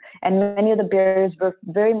do. And many of the barriers we're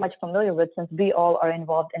very much familiar with, since we all are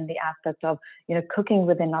involved in the aspect of, cooking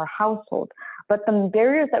within our household. But the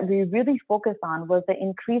barriers that we really focused on was the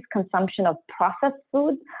increased consumption of processed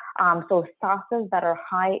foods, so sauces that are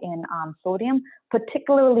high in sodium,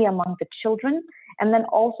 particularly among the children, and then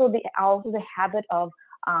also the habit of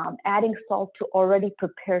adding salt to already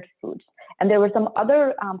prepared foods. And there were some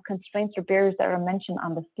other constraints or barriers that are mentioned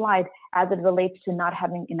on the slide as it relates to not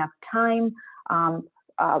having enough time,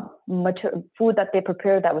 food that they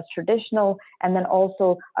prepared that was traditional, and then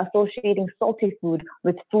also associating salty food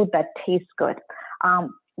with food that tastes good.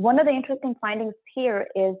 One of the interesting findings here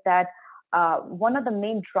is that one of the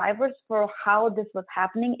main drivers for how this was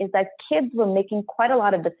happening is that kids were making quite a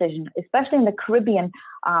lot of decisions, especially in the Caribbean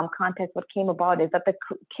context. What came about is that the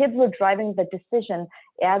kids were driving the decision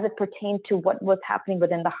as it pertained to what was happening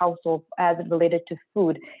within the household as it related to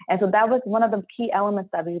food. And so that was one of the key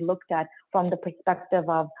elements that we looked at from the perspective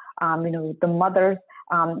of the mothers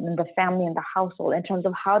and the family and the household, in terms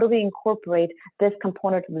of how do we incorporate this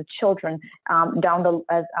component of the children to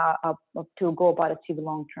go about achieving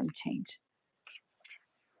long-term change.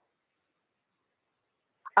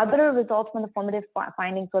 Other results from the formative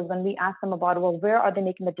findings was when we asked them about, well, where are they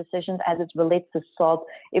making the decisions as it relates to salt?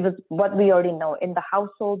 It was what we already know, in the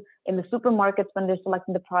household, in the supermarkets when they're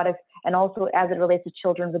selecting the products, and also as it relates to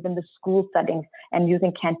children within the school settings and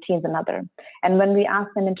using canteens and other. And when we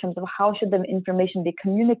asked them in terms of how should the information be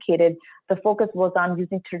communicated, the focus was on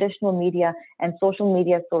using traditional media and social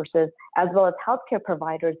media sources, as well as healthcare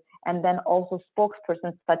providers, and then also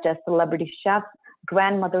spokespersons such as celebrity chefs,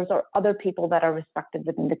 grandmothers, or other people that are respected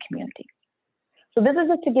within the community. So this is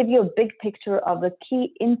just to give you a big picture of the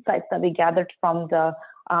key insights that we gathered from the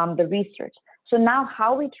research. So now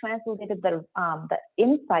how we translated the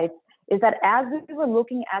insights is that as we were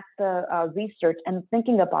looking at the research and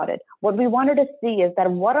thinking about it, what we wanted to see is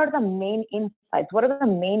that what are the main insights, what are the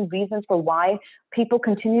main reasons for why people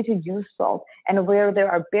continue to use salt and where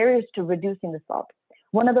there are barriers to reducing the salt.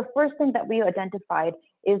 One of the first things that we identified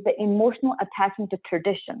is the emotional attachment to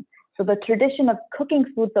tradition. So the tradition of cooking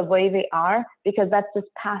foods the way they are, because that's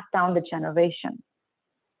just passed down the generation.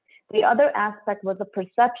 The other aspect was the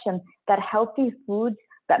perception that healthy foods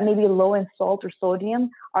that may be low in salt or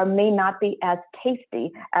sodium may not be as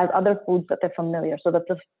tasty as other foods that they're familiar, so that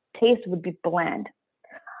the taste would be bland.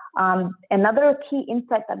 Another key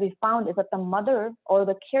insight that we found is that the mother or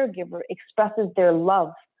the caregiver expresses their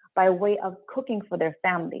love by way of cooking for their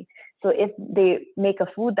family. So if they make a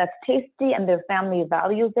food that's tasty and their family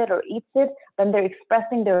values it or eats it, then they're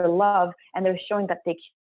expressing their love and they're showing that they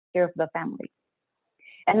care for the family.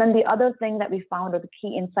 And then the other thing that we found, or the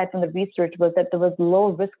key insight from the research, was that there was low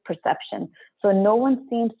risk perception. So no one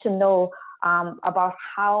seems to know about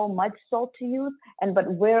how much salt to use,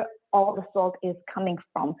 but where all the salt is coming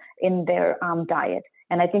from in their diet.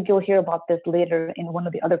 And I think you'll hear about this later in one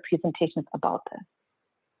of the other presentations about this.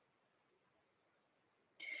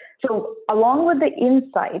 So along with the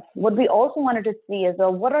insights, what we also wanted to see is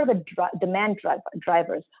what are the demand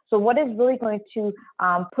drivers? So what is really going to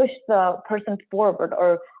push the person forward,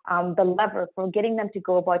 or the lever for getting them to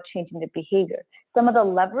go about changing their behavior? Some of the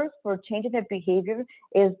levers for changing their behavior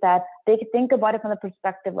is that they can think about it from the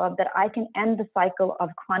perspective of that I can end the cycle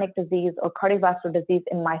of chronic disease or cardiovascular disease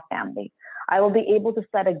in my family. I will be able to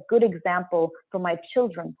set a good example for my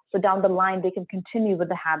children, so down the line they can continue with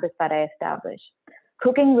the habits that I establish.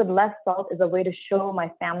 Cooking with less salt is a way to show my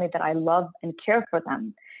family that I love and care for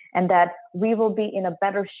them, and that we will be in a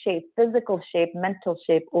better shape, physical shape, mental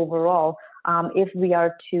shape overall, if we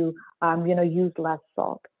are to, use less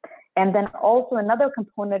salt. And then also another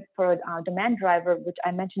component for demand driver, which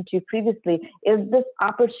I mentioned to you previously, is this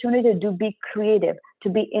opportunity to be creative, to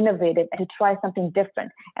be innovative, and to try something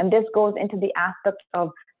different. And this goes into the aspect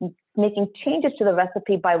of making changes to the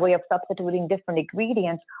recipe by way of substituting different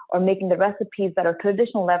ingredients, or making the recipes that are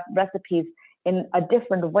traditional recipes in a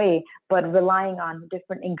different way, but relying on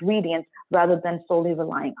different ingredients rather than solely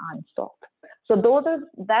relying on salt. So those are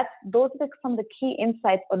some of the key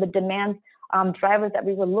insights or the demand drivers that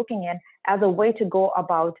we were looking at as a way to go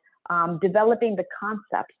about developing the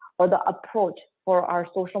concept or the approach for our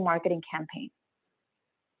social marketing campaign.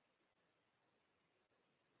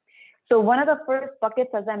 So one of the first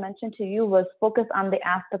buckets, as I mentioned to you, was focused on the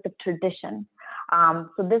aspect of tradition.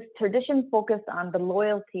 So this tradition focused on the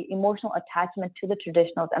loyalty, emotional attachment to the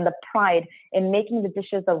traditionals, and the pride in making the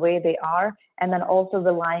dishes the way they are, and then also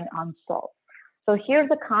relying on salt. So here's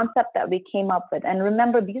the concept that we came up with. And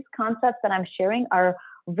remember, these concepts that I'm sharing are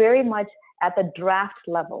very much at the draft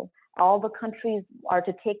level. all the countries are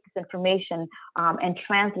to take this information and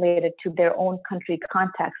translate it to their own country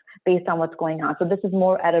context based on what's going on. So this is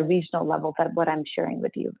more at a regional level than what I'm sharing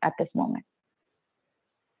with you at this moment.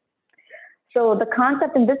 So the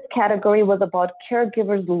concept in this category was about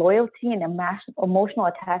caregivers' loyalty and emotional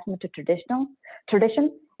attachment to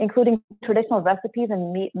tradition, including traditional recipes and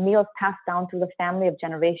meals passed down through the family of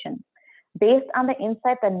generations. Based on the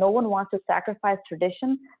insight that no one wants to sacrifice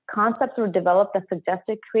tradition, concepts were developed that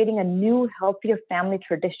suggested creating a new, healthier family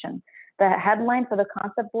tradition. The headline for the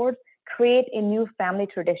concept board, create a new family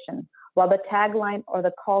tradition, while the tagline or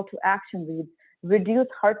the call to action reads, reduce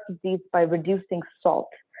heart disease by reducing salt.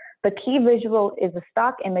 The key visual is a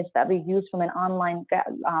stock image that we use from an online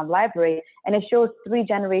library, and it shows 3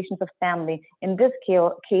 generations of family, in this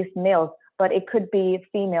case males, but it could be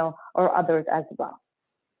female or others as well.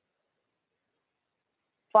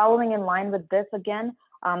 Following in line with this again,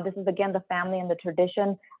 this is again the family and the tradition.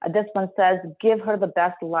 This one says, give her the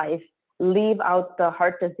best life, leave out the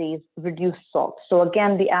heart disease, reduce salt. So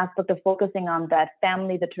again, the aspect of focusing on that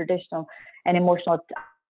family, the traditional and emotional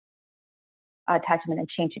attachment and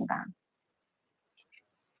changing that.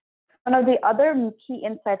 One of the other key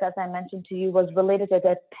insights, as I mentioned to you, was related to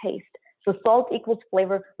the taste. So salt equals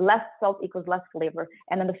flavor, less salt equals less flavor.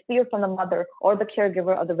 And then the fear from the mother or the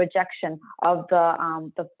caregiver of the rejection of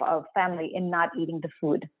the family in not eating the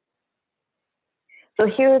food. So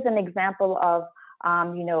here's an example of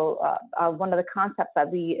one of the concepts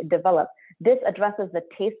that we developed. This addresses the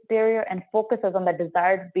taste barrier and focuses on the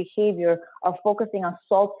desired behavior of focusing on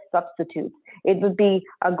salt substitutes. It would be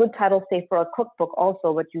a good title, say, for a cookbook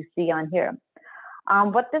also, what you see on here.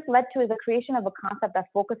 What this led to is the creation of a concept that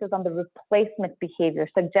focuses on the replacement behavior,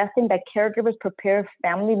 suggesting that caregivers prepare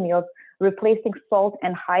family meals, replacing salt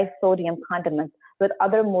and high sodium condiments with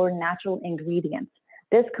other more natural ingredients.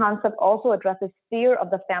 This concept also addresses fear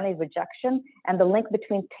of the family rejection and the link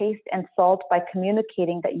between taste and salt by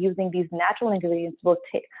communicating that using these natural ingredients will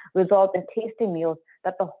result in tasty meals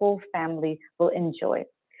that the whole family will enjoy.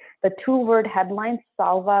 The 2-word headline,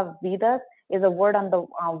 Salva Vidas, is a word on the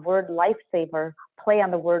word lifesaver, play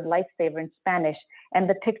on the word lifesaver in Spanish, and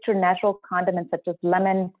the picture natural condiments such as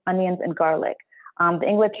lemon, onions, and garlic. The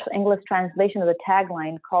English translation of the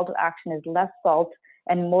tagline, call to action, is less salt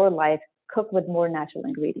and more life, cook with more natural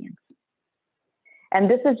ingredients. And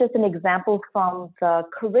this is just an example from the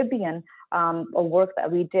Caribbean work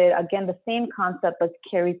that we did. Again, the same concept was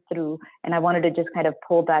carried through, and I wanted to just kind of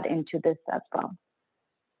pull that into this as well.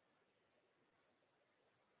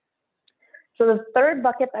 So the third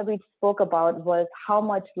bucket that we spoke about was how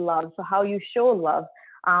much love, so how you show love.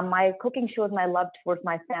 My cooking shows my love towards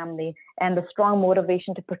my family and the strong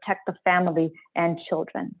motivation to protect the family and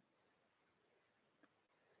children.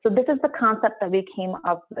 So this is the concept that we came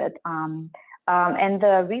up with. And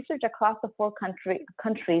the research across the 4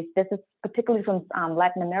 countries, this is particularly from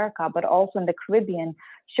Latin America, but also in the Caribbean,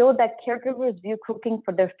 showed that caregivers view cooking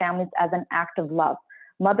for their families as an act of love.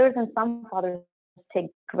 Mothers and some fathers take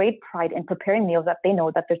great pride in preparing meals that they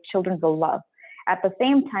know that their children will love. At the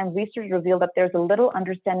same time, research revealed that there's a little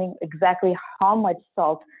understanding exactly how much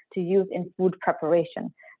salt to use in food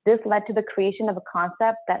preparation. This led to the creation of a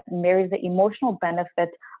concept that marries the emotional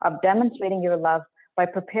benefits of demonstrating your love by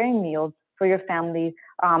preparing meals for your family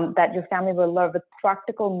that your family will love with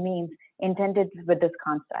practical means intended with this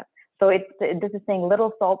concept. So this is saying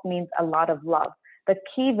little salt means a lot of love. The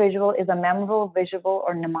key visual is a memorable visual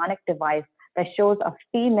or mnemonic device that shows a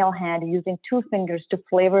female hand using 2 fingers to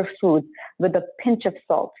flavor foods with a pinch of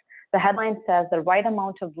salt. The headline says the right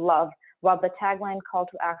amount of love, while the tagline call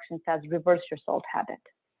to action says reverse your salt habit.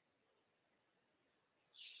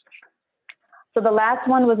 So the last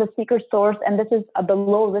one was a secret source, and this is the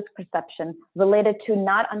low risk perception related to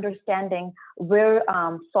not understanding where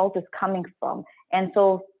salt is coming from. And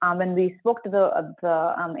so when we spoke to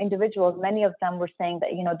the individuals, many of them were saying that,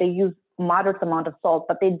 they use moderate amount of salt,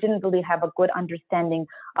 but they didn't really have a good understanding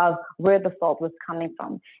of where the salt was coming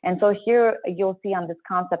from. And so here you'll see on this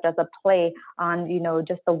concept as a play on,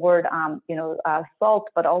 just the word, salt,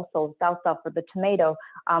 but also salsa for the tomato,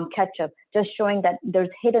 ketchup, just showing that there's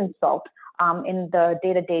hidden salt in the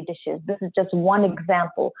day-to-day dishes. This is just one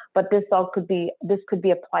example, but this could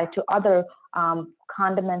be applied to other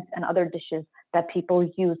condiments and other dishes that people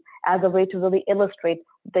use as a way to really illustrate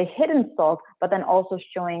the hidden salt, but then also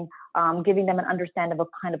showing, giving them an understanding of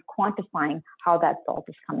kind of quantifying how that salt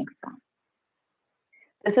is coming from.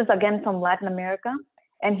 This is again from Latin America.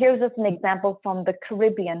 And here's just an example from the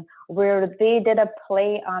Caribbean where they did a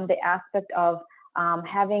play on the aspect of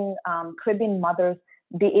having Caribbean mothers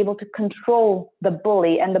be able to control the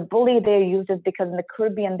bully. And the bully they used is because in the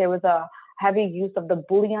Caribbean, there was a heavy use of the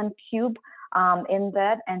bouillon cube in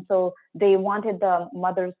that. And so they wanted the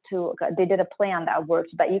mothers to, they did a play on that word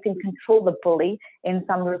so that you can control the bully in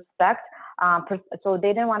some respect. So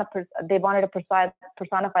they didn't want to, they wanted to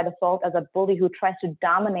personify the salt as a bully who tries to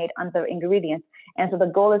dominate other ingredients. And so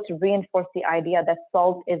the goal is to reinforce the idea that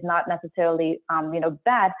salt is not necessarily,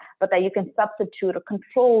 bad, but that you can substitute or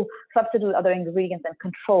substitute other ingredients and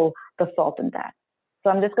control the salt in that. So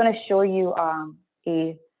I'm just going to show you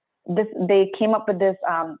they came up with this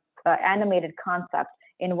animated concept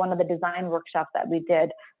in one of the design workshops that we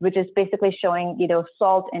did, which is basically showing,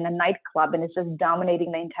 salt in a nightclub, and it's just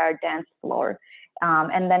dominating the entire dance floor.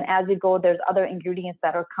 And then as you go, there's other ingredients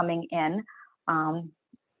that are coming in.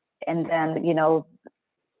 And then,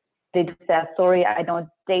 they just said, sorry, I don't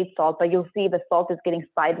date salt, but you'll see the salt is getting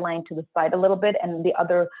sidelined to the side a little bit, and the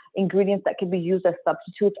other ingredients that can be used as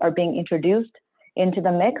substitutes are being introduced into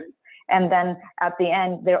the mix. And then at the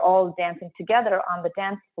end, they're all dancing together on the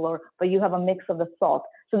dance floor, but you have a mix of the salt.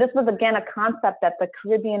 So this was, again, a concept that the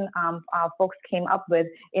Caribbean folks came up with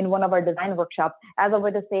in one of our design workshops as a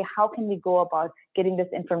way to say, how can we go about getting this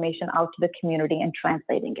information out to the community and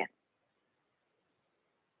translating it?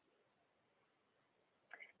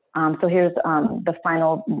 So here's the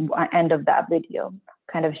final end of that video,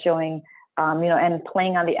 kind of showing, and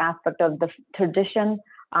playing on the aspect of the tradition,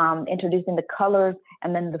 introducing the colors,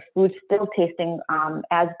 and then the food still tasting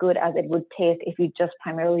as good as it would taste if you just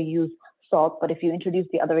primarily use salt. But if you introduce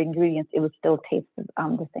the other ingredients, it would still taste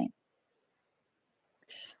the same.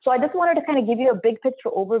 So I just wanted to kind of give you a big picture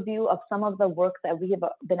overview of some of the work that we have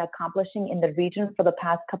been accomplishing in the region for the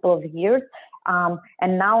past couple of years.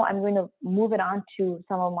 And now I'm going to move it on to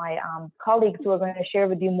some of my colleagues who are going to share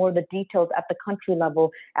with you more of the details at the country level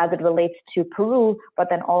as it relates to Peru, but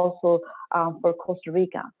then also for Costa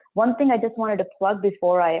Rica. One thing I just wanted to plug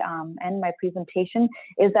before I end my presentation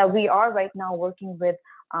is that we are right now working with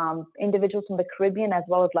individuals from the Caribbean as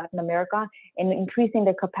well as Latin America in increasing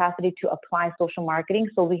their capacity to apply social marketing.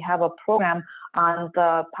 So we have a program on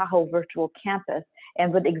the PAHO virtual campus,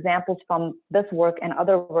 and with examples from this work and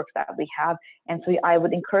other works that we have. And so I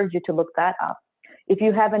would encourage you to look that up. If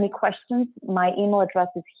you have any questions, my email address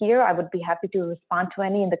is here. I would be happy to respond to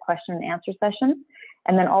any in the question and answer session.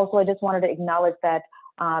 And then also I just wanted to acknowledge that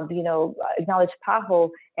acknowledge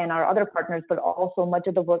PAHO and our other partners, but also much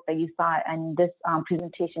of the work that you saw in this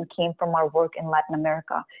presentation came from our work in Latin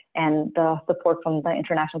America and the support from the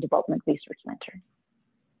International Development Research Center.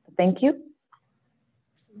 Thank you.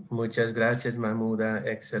 Muchas gracias, Mahmouda.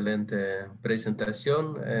 Excelente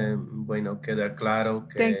presentación. Bueno, queda claro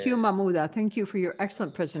que... Thank you, Mahmouda. Thank you for your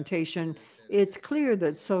excellent presentation. It's clear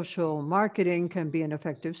that social marketing can be an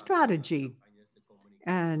effective strategy.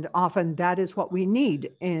 And often that is what we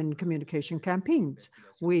need in communication campaigns.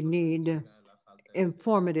 We need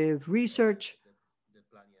informative research,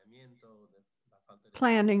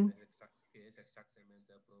 planning.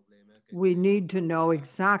 We need to know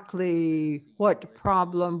exactly what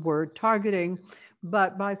problem we're targeting,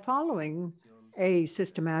 but by following a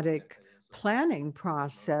systematic planning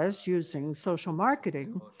process using social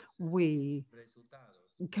marketing, we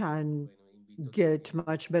can get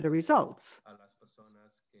much better results.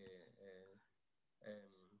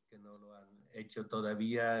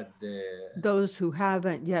 Those who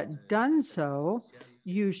haven't yet done so,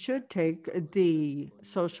 you should take the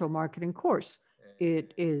social marketing course.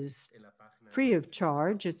 It is free of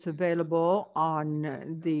charge. It's available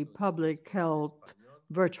on the Public Health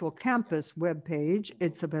Virtual Campus webpage.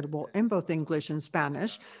 It's available in both English and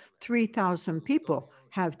Spanish. 3,000 people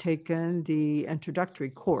have taken the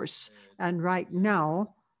introductory course. And right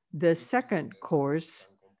now, the second course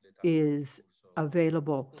is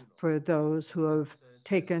available for those who have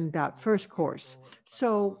taken that first course.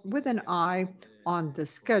 So with an eye on the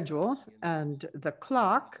schedule and the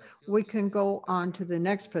clock, we can go on to the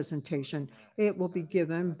next presentation. It will be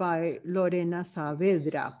given by Lorena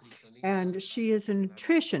Saavedra, and she is a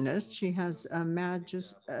nutritionist. She has a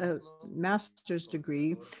master's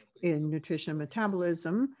degree in nutrition and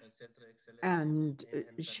metabolism, and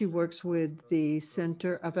she works with the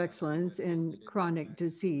Center of Excellence in Chronic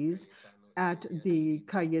Disease at the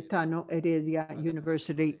Cayetano Heredia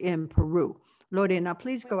University in Peru. Lorena,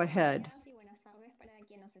 please go ahead.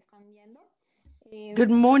 Good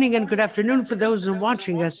morning and good afternoon for those who are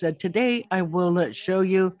watching us. Today, I will show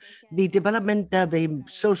you the development of a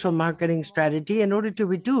social marketing strategy in order to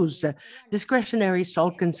reduce discretionary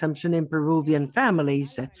salt consumption in Peruvian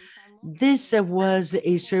families. This was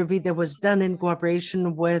a survey that was done in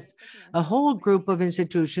cooperation with a whole group of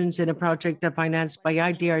institutions in a project financed by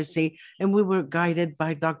IDRC, and we were guided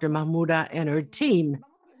by Dr. Mahmouda and her team.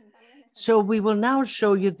 So we will now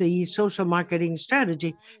show you the social marketing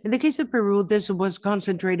strategy. In the case of Peru, this was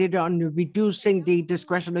concentrated on reducing the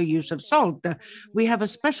discretionary use of salt. We have a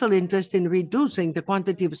special interest in reducing the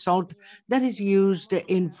quantity of salt that is used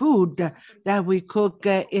in food that we cook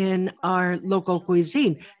in our local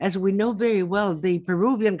cuisine. As we know very well, the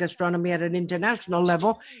Peruvian gastronomy at an international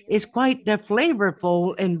level is quite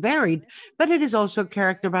flavorful and varied, but it is also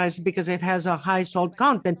characterized because it has a high salt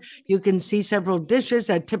content. You can see several dishes,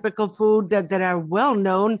 a typical food that are well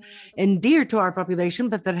known and dear to our population,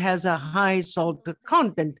 but that has a high salt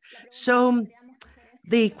content. So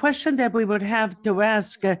the question that we would have to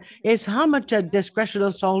ask is how much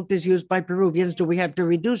discretional salt is used by Peruvians? Do we have to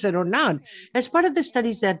reduce it or not? As part of the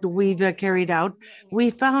studies that we've carried out, we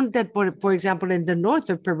found that, for example, in the north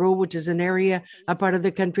of Peru, which is an area, a part of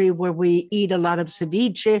the country where we eat a lot of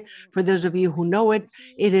ceviche, for those of you who know it,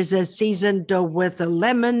 it is seasoned with a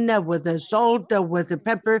lemon, with a salt, with a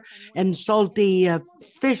pepper, and salty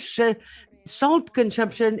fish. Salt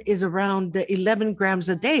consumption is around 11 grams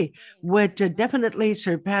a day, which definitely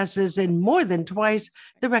surpasses in more than twice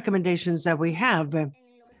the recommendations that we have.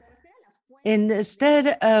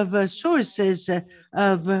 Instead of sources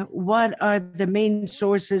of what are the main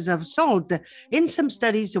sources of salt, in some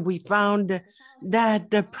studies we found that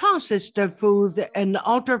the processed food and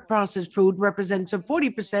ultra-processed food represents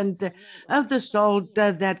 40% of the salt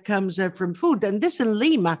that comes from food. And this in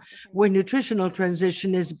Lima, where nutritional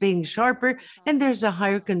transition is being sharper and there's a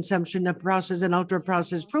higher consumption of processed and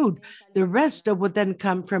ultra-processed food. The rest would then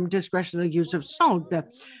come from discretionary use of salt.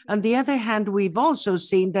 On the other hand, we've also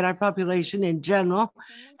seen that our population in general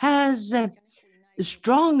has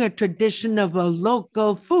strong tradition of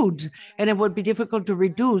local foods, and it would be difficult to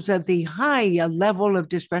reduce the high level of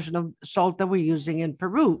discretion of salt that we're using in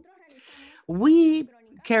Peru. We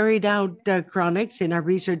carried out chronics in our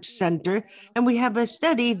research center, and we have a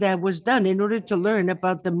study that was done in order to learn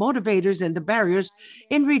about the motivators and the barriers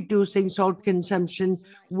in reducing salt consumption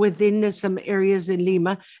within some areas in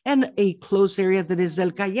Lima and a close area that is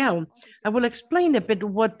El Callao. I will explain a bit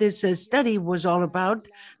what this study was all about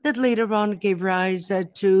that later on gave rise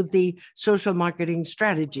to the social marketing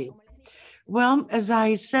strategy. Well, as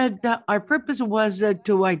I said, our purpose was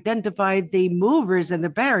to identify the movers and the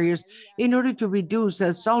barriers in order to reduce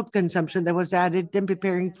salt consumption that was added in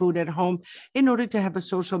preparing food at home in order to have a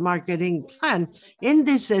social marketing plan. In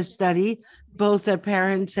this study, both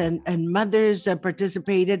parents and mothers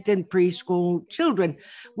participated in preschool children.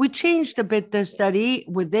 We changed a bit the study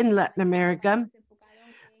within Latin America,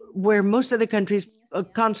 where most of the countries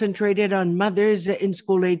concentrated on mothers in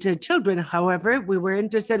school-age children. However, we were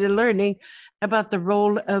interested in learning about the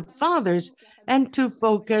role of fathers and to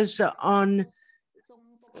focus on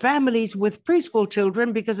families with preschool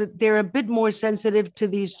children because they're a bit more sensitive to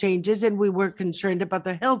these changes, and we were concerned about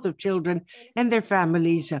the health of children and their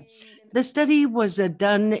families. The study was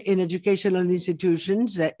done in educational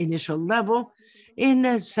institutions at initial level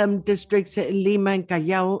in some districts in Lima and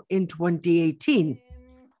Callao in 2018.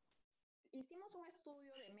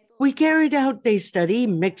 We carried out a study,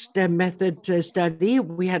 mixed method study.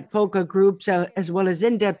 We had focal groups as well as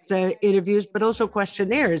in-depth interviews, but also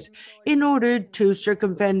questionnaires in order to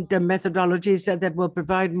circumvent methodologies that will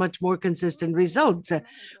provide much more consistent results.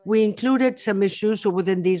 We included some issues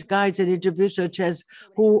within these guides and interviews, such as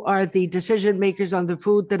who are the decision makers on the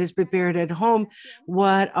food that is prepared at home,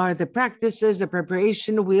 what are the practices, the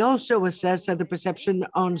preparation. We also assess the perception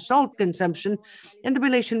on salt consumption and the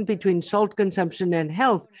relation between salt consumption and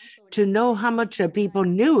health, to know how much people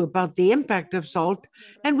knew about the impact of salt.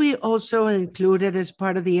 And we also included, as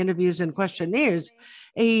part of the interviews and questionnaires,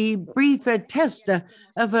 a brief test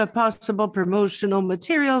of possible promotional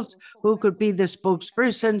materials, who could be the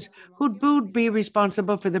spokespersons, who would be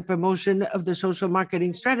responsible for the promotion of the social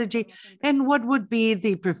marketing strategy, and what would be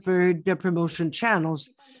the preferred promotion channels.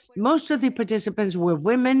 Most of the participants were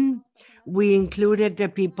women. We included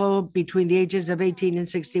people between the ages of 18 and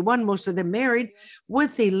 61, most of them married,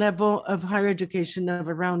 with a level of higher education of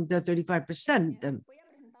around 35%.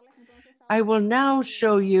 I will now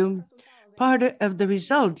show you part of the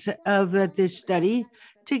results of this study,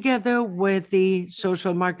 together with the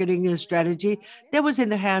social marketing strategy that was in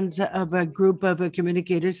the hands of a group of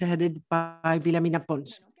communicators headed by Villamina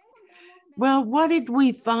Pons. Well, what did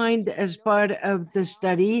we find as part of the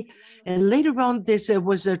study? And later on, this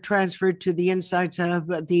was transferred to the insights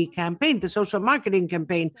of the campaign, the social marketing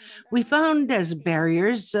campaign. We found as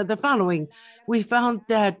barriers the following. We found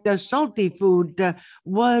that salty food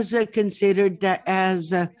was considered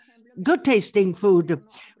as good tasting food.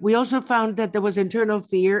 We also found that there was internal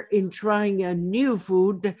fear in trying a new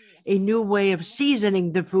food, a new way of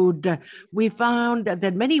seasoning the food. We found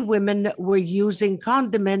that many women were using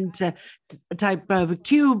condiment type of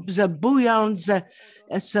cubes, bouillons,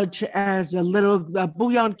 such as little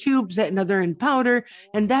bouillon cubes and other in powder,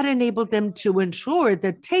 and that enabled them to ensure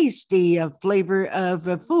the tasty flavor of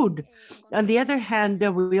food. On the other hand,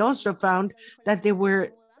 we also found that they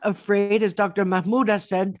were afraid, as Dr. Mahmouda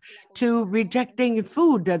said, to rejecting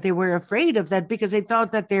food. They were afraid of that because they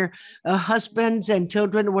thought that their husbands and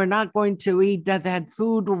children were not going to eat that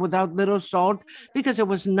food without little salt because it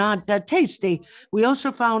was not tasty. We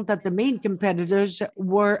also found that the main competitors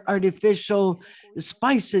were artificial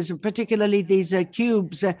spices, particularly these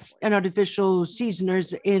cubes and artificial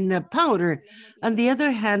seasoners in powder. On the other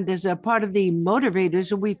hand, as a part of the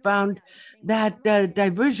motivators, we found that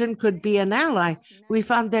diversion could be an ally. We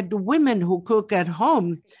found that women who cook at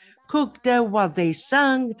home cooked while they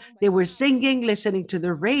sung, they were singing, listening to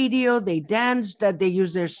the radio, they danced, they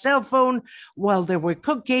used their cell phone while they were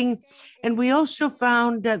cooking. And we also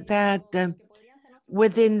found that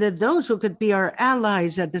within those who could be our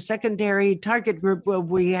allies at the secondary target group,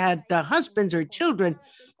 we had husbands or children,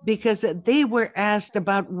 because they were asked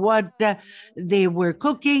about what they were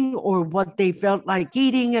cooking or what they felt like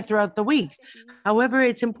eating throughout the week. However,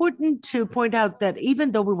 it's important to point out that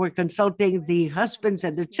even though we were consulting the husbands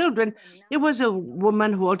and the children, it was a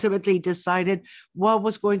woman who ultimately decided what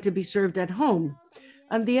was going to be served at home.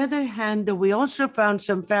 On the other hand, we also found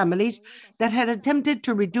some families that had attempted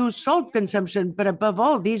to reduce salt consumption, but above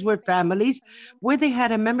all, these were families where they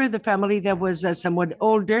had a member of the family that was somewhat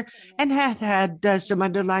older and had some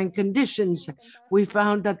underlying conditions. We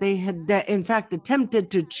found that they had, in fact,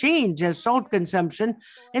 attempted to change salt consumption,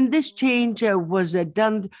 and this change was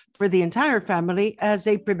done for the entire family as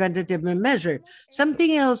a preventative measure.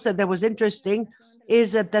 Something else that was interesting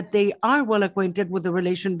is that they are well acquainted with the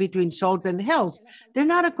relation between salt and health. They're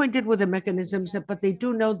not acquainted with the mechanisms, but they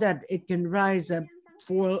do know that it can rise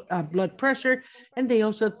for blood pressure. And they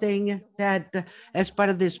also think that as part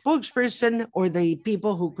of the spokesperson or the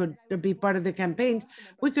people who could be part of the campaigns,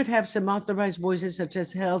 we could have some authorized voices such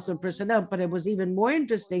as health or personnel. But it was even more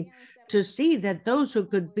interesting to see that those who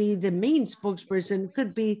could be the main spokesperson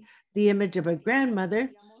could be the image of a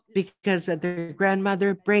grandmother, because their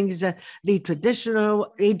grandmother brings the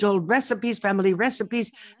traditional age-old recipes, family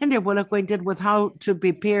recipes, and they're well acquainted with how to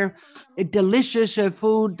prepare delicious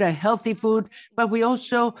food, healthy food. But we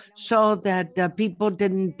also saw that people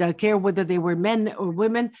didn't care whether they were men or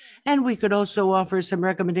women, and we could also offer some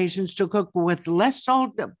recommendations to cook with less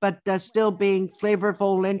salt, but still being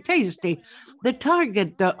flavorful and tasty. The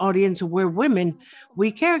target audience were women.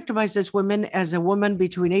 We characterize this women as a woman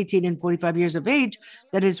between 18 and 45 years of age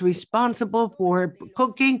that is responsible for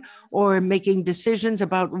cooking or making decisions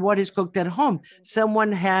about what is cooked at home.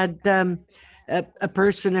 Someone had a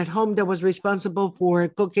person at home that was responsible for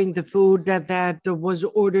cooking the food that was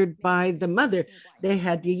ordered by the mother. They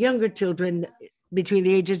had younger children between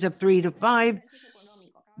the ages of 3 to 5,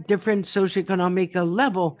 different socioeconomic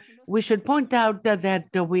level. We should point out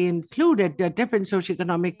that we included different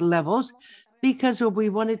socioeconomic levels because we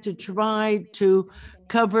wanted to try to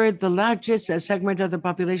cover the largest segment of the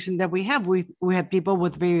population that we have. We have people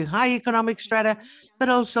with very high economic strata, but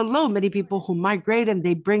also low, many people who migrate and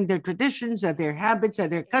they bring their traditions, their habits,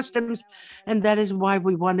 their customs, and that is why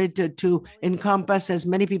we wanted to encompass as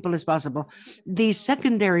many people as possible. The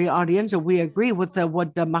secondary audience, we agree with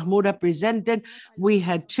what Mahmouda presented. We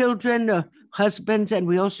had children, husbands, and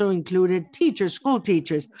we also included teachers, school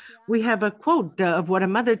teachers. We have a quote of what a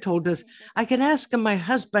mother told us. I can ask my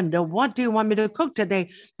husband, what do you want me to cook today?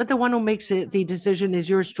 But the one who makes the decision is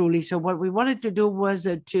yours truly. So what we wanted to do was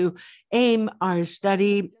to aim our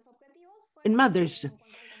study in mothers.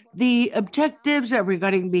 The objectives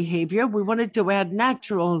regarding behavior, we wanted to add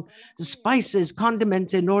natural spices,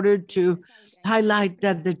 condiments in order to highlight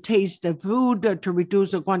the taste of food, to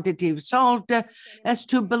reduce the quantity of salt, as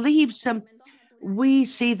to beliefs. We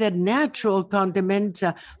see that natural condiments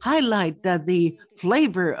highlight the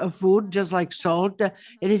flavor of food, just like salt.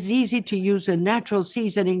 It is easy to use natural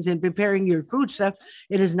seasonings in preparing your food stuff.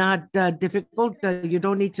 It is not difficult. You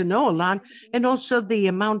don't need to know a lot. And also the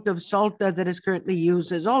amount of salt that is currently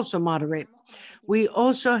used is also moderate. We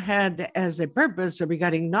also had as a purpose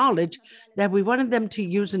regarding knowledge that we wanted them to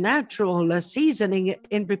use natural seasoning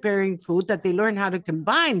in preparing food, that they learn how to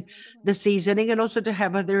combine the seasoning and also to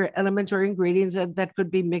have other elements or ingredients that could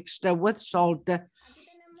be mixed with salt.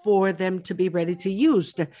 for them to be ready to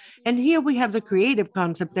use. And here we have the creative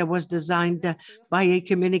concept that was designed by a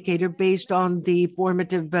communicator based on the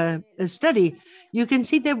formative study. You can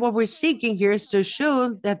see that what we're seeking here is to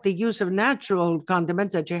show that the use of natural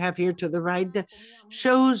condiments that you have here to the right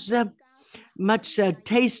shows much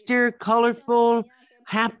tastier, colorful,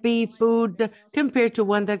 happy food compared to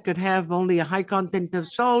one that could have only a high content of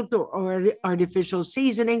salt or artificial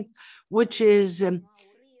seasoning, which is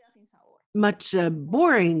much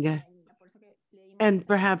boring and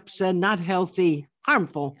perhaps not healthy,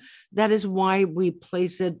 harmful. That is why we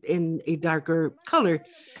place it in a darker color.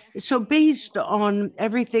 So based on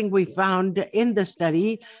everything we found in the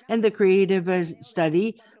study and the creative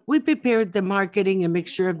study, we prepared the marketing, a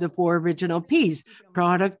mixture of the 4 original Ps: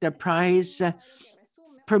 product, price,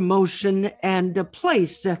 promotion, and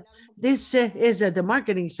place. This is the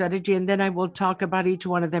marketing strategy, and then I will talk about each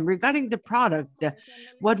one of them. Regarding the product,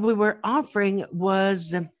 what we were offering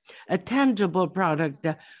was a tangible product.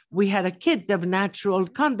 We had a kit of natural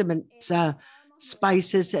condiments,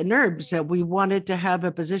 spices, and herbs. We wanted to have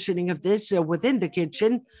a positioning of this within the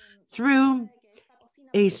kitchen through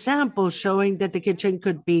a sample showing that the kitchen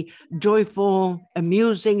could be joyful,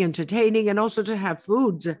 amusing, entertaining, and also to have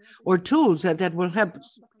foods or tools that will help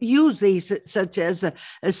use these, such as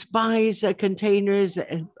spice containers,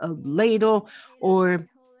 a ladle, or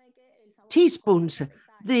teaspoons.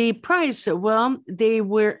 The price, well, they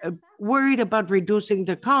were worried about reducing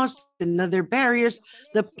the cost and other barriers.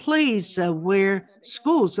 The place where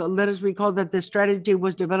schools, so let us recall that the strategy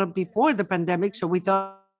was developed before the pandemic, so we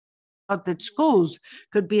thought that schools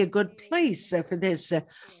could be a good place for this.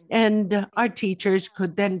 And our teachers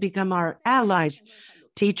could then become our allies,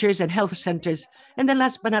 teachers and health centers. And then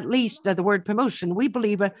last but not least, the word promotion. We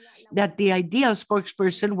believe that the ideal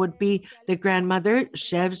spokesperson would be the grandmother,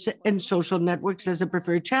 chefs, and social networks as a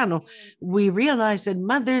preferred channel. We realized that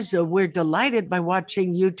mothers were delighted by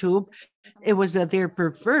watching YouTube. It was their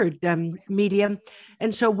preferred medium.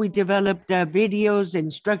 And so we developed videos,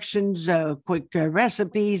 instructions, quick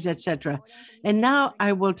recipes, etc. And now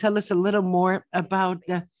I will tell us a little more about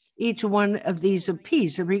each one of these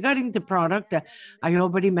Ps. Regarding the product, I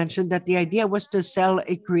already mentioned that the idea was to sell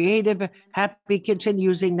a creative, happy kitchen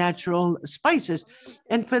using natural spices.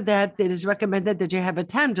 And for that, it is recommended that you have a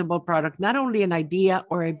tangible product, not only an idea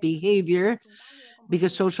or a behavior,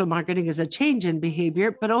 because social marketing is a change in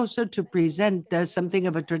behavior, but also to present something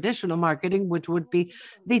of a traditional marketing, which would be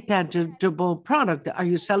the tangible product. Are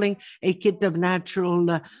you selling a kit of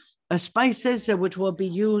natural spices, which will be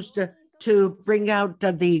used to bring out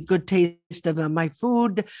the good taste of my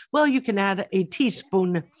food? Well, you can add a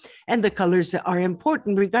teaspoon, and the colors are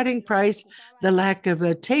important. Regarding price, the lack of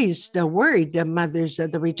a taste worried mothers,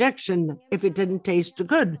 the rejection if it didn't taste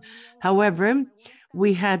good. However,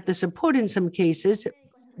 we had the support in some cases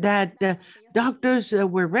that doctors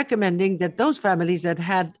were recommending that those families that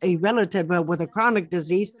had a relative with a chronic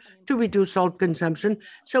disease to reduce salt consumption,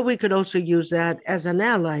 so we could also use that as an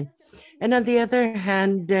ally. And on the other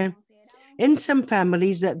hand, in some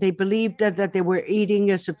families that they believed that they were eating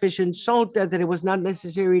a sufficient salt, that it was not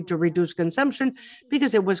necessary to reduce consumption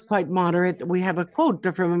because it was quite moderate. We have a quote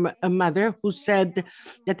from a mother who said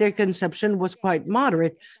that their consumption was quite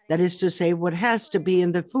moderate. That is to say, what has to be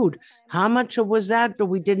in the food. How much was that?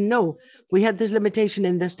 We didn't know. We had this limitation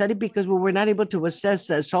in the study because we were not able to assess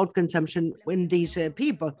salt consumption in these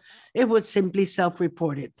people. It was simply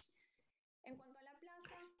self-reported.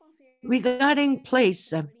 Regarding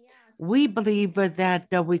place, we believe that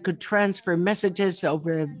we could transfer messages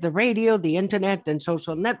over the radio, the internet, and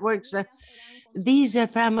social networks. These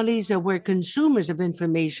families were consumers of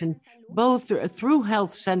information, both through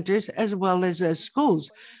health centers as well as schools.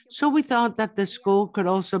 So we thought that the school could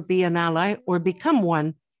also be an ally or become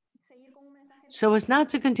one. So as not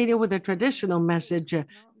to continue with a traditional message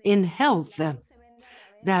in health,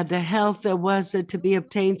 that the health was to be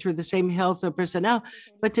obtained through the same health personnel,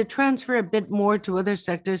 but to transfer a bit more to other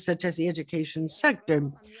sectors, such as the education sector.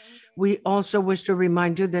 We also wish to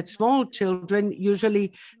remind you that small children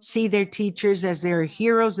usually see their teachers as their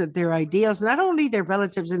heroes, as their ideals, not only their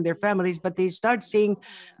relatives and their families, but they start seeing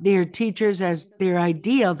their teachers as their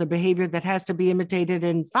ideal, the behavior that has to be imitated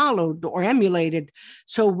and followed or emulated.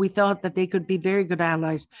 So we thought that they could be very good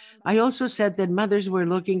allies. I also said that mothers were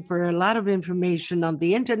looking for a lot of information on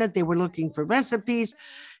the internet. They were looking for recipes,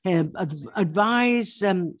 advice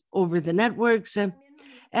over the networks.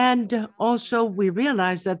 And also we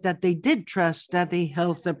realized that they did trust the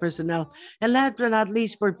health personnel. And last but not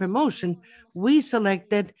least, for promotion, we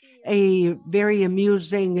selected a very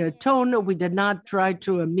amusing tone. We did not try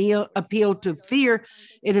to appeal to fear.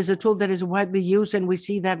 It is a tool that is widely used, and we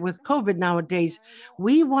see that with COVID nowadays.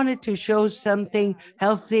 We wanted to show something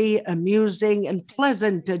healthy, amusing, and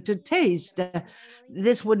pleasant to taste.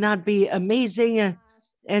 This would not be amazing.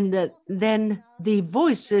 And then the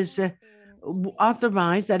voices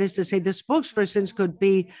authorized, that is to say, the spokespersons could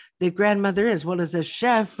be the grandmother as well as a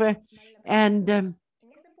chef. And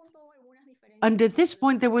under this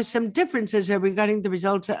point, there were some differences regarding the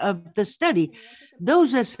results of the study.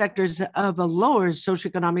 Those sectors of a lower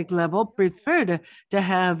socioeconomic level preferred to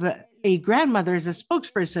have a grandmother as a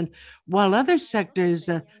spokesperson, while other sectors,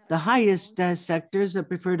 the highest sectors,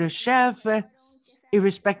 preferred a chef,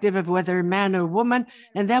 irrespective of whether man or woman,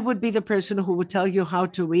 and that would be the person who would tell you how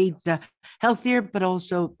to eat healthier, but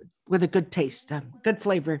also with a good taste, good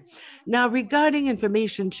flavor. Now, regarding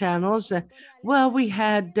information channels, well, we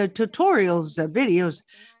had tutorials, videos,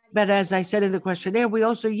 but as I said in the questionnaire, we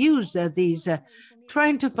also used these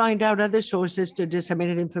trying to find out other sources to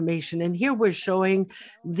disseminate information. And here we're showing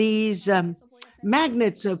these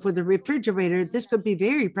magnets for the refrigerator. This could be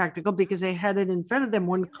very practical because they had it in front of them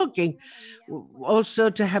when cooking. Also,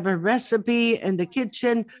 to have a recipe in the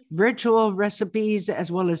kitchen, virtual recipes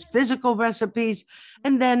as well as physical recipes,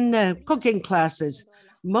 and then cooking classes.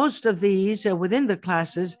 Most of these within the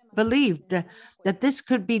classes believed that this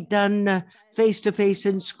could be done face-to-face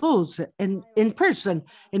in schools and in person.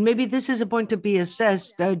 And maybe this is a point to be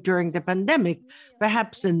assessed during the pandemic.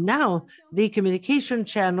 Perhaps now the communication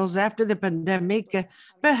channels after the pandemic,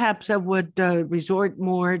 perhaps I would resort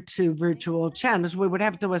more to virtual channels. We would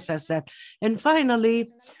have to assess that. And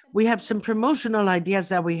finally, we have some promotional ideas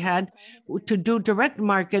that we had to do direct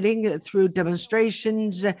marketing through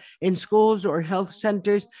demonstrations in schools or health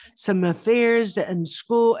centers, some affairs and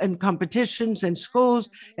school and competitions in schools,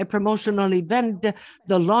 a promotional event,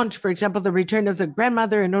 the launch, for example, the return of the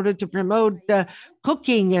grandmother in order to promote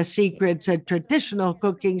cooking secrets, traditional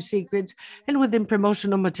cooking secrets. And within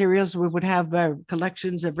promotional materials, we would have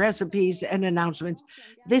collections of recipes and announcements.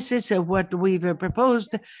 This is what we've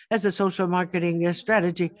proposed as a social marketing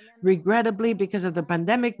strategy. Regrettably, because of the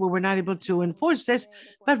pandemic, we were not able to enforce this,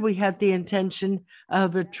 but we had the intention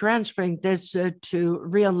of transferring this to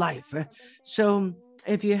real life. So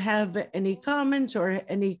if you have any comments or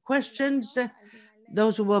any questions,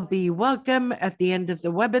 those will be welcome at the end of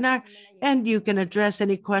the webinar, and you can address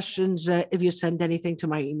any questions if you send anything to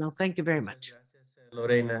my email. Thank you very much.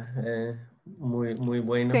 Lorena, muy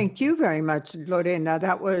bueno. Thank you very much, Lorena.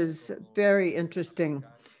 That was very interesting.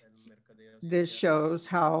 This shows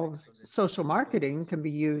how social marketing can be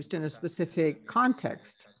used in a specific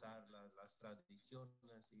context,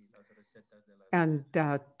 and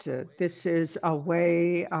that this is a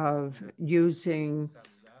way of using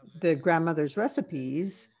the grandmother's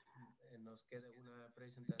recipes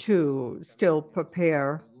to still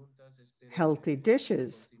prepare healthy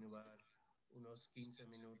dishes.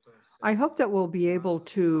 I hope that we'll be able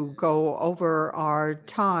to go over our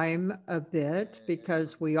time a bit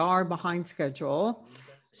because we are behind schedule.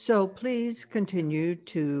 So please continue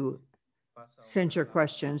to send your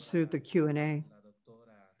questions through the Q&A.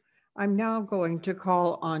 I'm now going to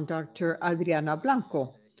call on Dr. Adriana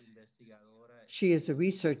Blanco. She is a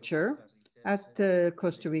researcher at the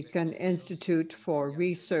Costa Rican Institute for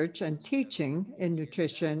Research and Teaching in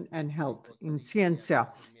Nutrition and Health in Ciencia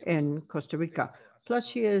in Costa Rica. Plus,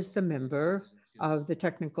 she is the member of the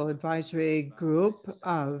Technical Advisory Group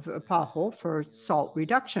of PAHO for salt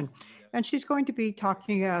reduction. And she's going to be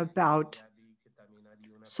talking about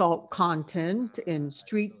salt content in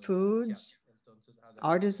street foods,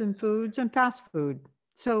 artisan foods, and fast food.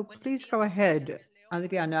 So please go ahead,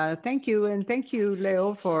 Adriana. Thank you. And thank you,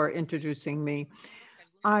 Leo, for introducing me.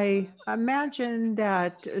 I imagine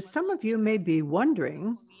that some of you may be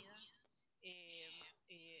wondering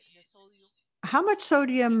how much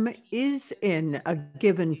sodium is in a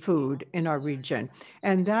given food in our region.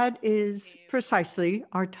 And that is precisely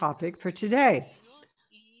our topic for today.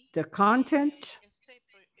 The content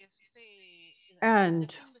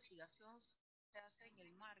and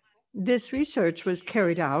this research was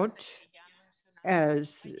carried out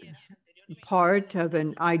as part of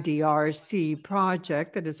an IDRC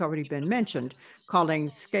project that has already been mentioned, calling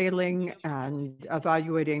Scaling and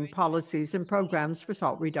Evaluating Policies and Programs for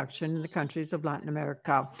Salt Reduction in the Countries of Latin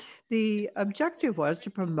America. The objective was to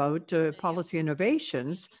promote policy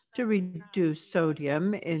innovations to reduce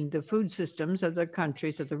sodium in the food systems of the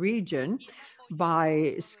countries of the region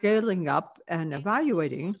by scaling up and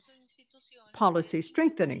evaluating policy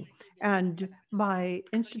strengthening. And by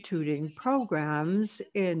instituting programs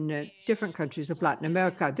in different countries of Latin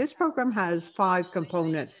America, this program has 5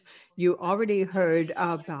 components. You already heard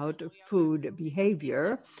about food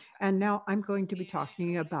behavior, and now I'm going to be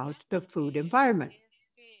talking about the food environment.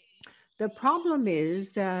 The problem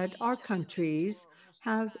is that our countries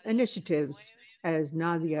have initiatives, as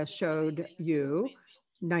Nadia showed you,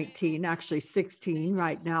 19, actually 16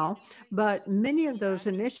 right now, but many of those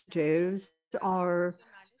initiatives are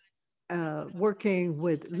working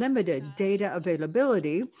with limited data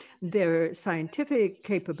availability. Their scientific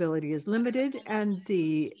capability is limited, and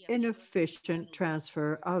the inefficient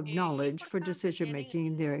transfer of knowledge for decision-making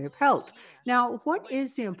in the area of health. Now, what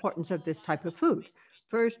is the importance of this type of food?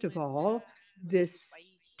 First of all, this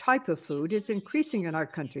type of food is increasing in our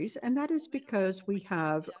countries, and that is because we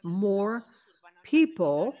have more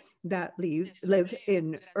people that live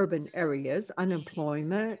in urban areas,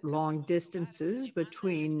 unemployment, long distances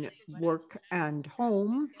between work and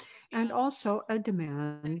home, and also a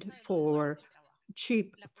demand for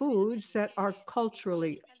cheap foods that are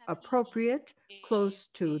culturally appropriate, close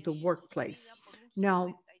to the workplace.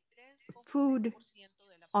 Now, food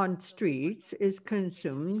on streets is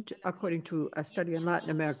consumed, according to a study in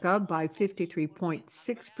Latin America, by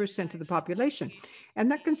 53.6% of the population. And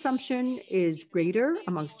that consumption is greater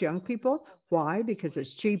amongst young people. Why? Because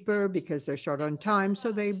it's cheaper, because they're short on time,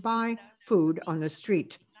 so they buy food on the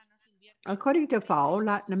street. According to FAO,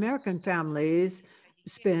 Latin American families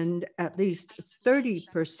spend at least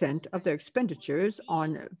 30% of their expenditures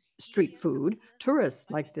on street food. Tourists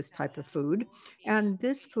like this type of food, and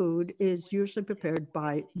this food is usually prepared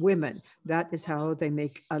by women. That is how they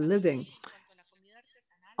make a living.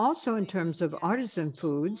 Also, in terms of artisan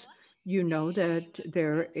foods, you know that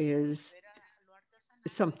there is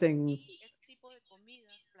something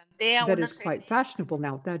that is quite fashionable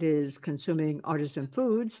now, that is consuming artisan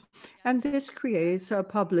foods, and this creates a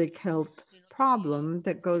public health problem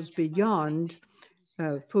that goes beyond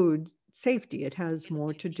food safety. It has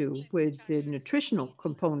more to do with the nutritional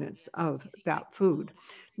components of that food.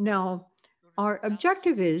 Now, our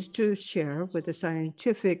objective is to share with the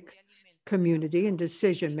scientific community and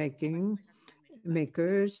decision-making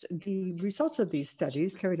makers the results of these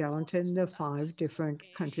studies carried out in the 5 different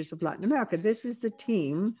countries of Latin America. This is the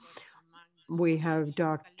team. We have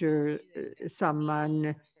Dr.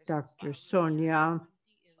 Saman, Dr. Sonia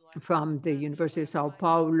from the University of Sao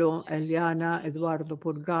Paulo, Eliana, Eduardo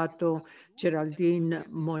Purgato, Geraldine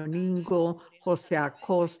Moningo, Jose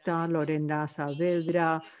Acosta, Lorena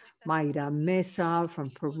Saavedra, Mayra Mesa from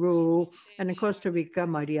Peru, and in Costa Rica,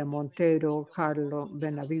 Maria Montero, Carlo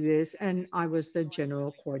Benavides, and I was the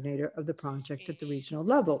general coordinator of the project at the regional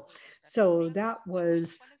level. So that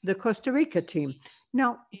was the Costa Rica team.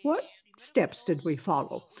 Now, what steps did we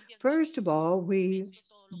follow? First of all, we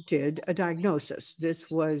did a diagnosis. This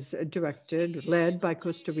was led by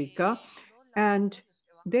Costa Rica, and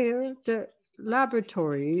there the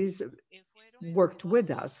laboratories worked with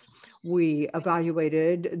us. We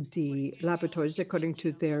evaluated the laboratories according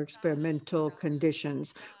to their experimental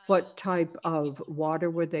conditions. What type of water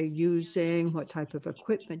were they using? What type of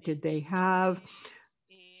equipment did they have?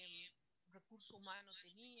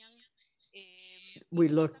 We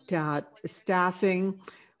looked at staffing.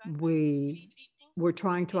 We were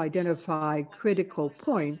trying to identify critical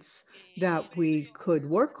points that we could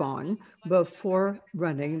work on before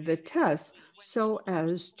running the tests so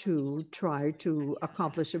as to try to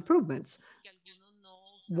accomplish improvements.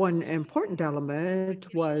 One important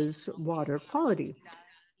element was water quality.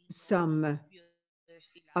 Some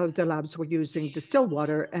of the labs were using distilled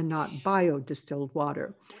water and not biodistilled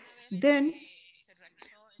water. Then,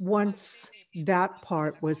 once that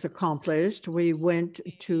part was accomplished, we went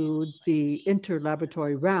to the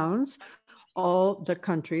interlaboratory rounds. All the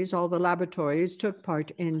countries, all the laboratories took part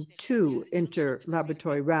in 2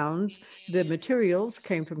 interlaboratory rounds. The materials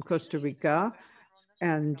came from Costa Rica,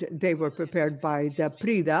 and they were prepared by the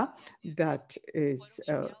PRIDA, that is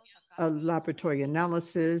a laboratory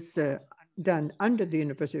analysis done under the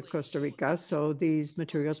University of Costa Rica. So these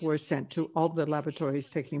materials were sent to all the laboratories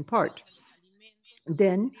taking part.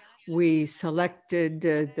 Then we selected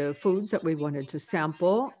the foods that we wanted to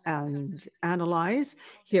sample and analyze.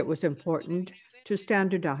 Here it was important to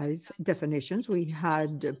standardize definitions. We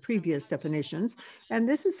had previous definitions, and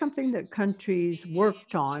this is something that countries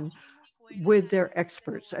worked on with their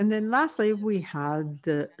experts. And then lastly, we had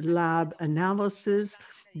the lab analysis,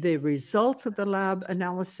 the results of the lab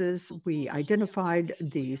analysis. We identified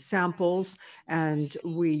the samples, and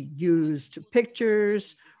we used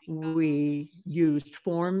pictures. We used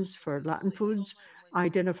forms for Latin foods,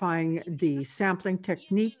 identifying the sampling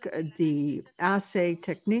technique, the assay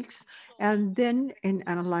techniques, and then in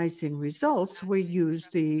analyzing results, we use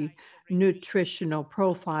the nutritional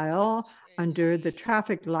profile under the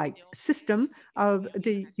traffic light system of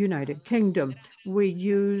the United Kingdom. We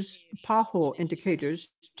use PAHO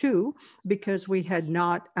indicators too, because we had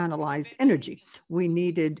not analyzed energy. We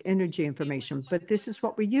needed energy information, but this is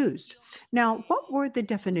what we used. Now, what were the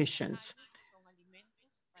definitions?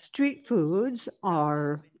 Street foods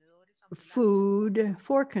are food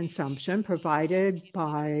for consumption provided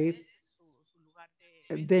by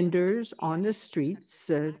vendors on the streets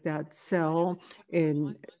that sell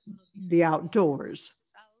in the outdoors.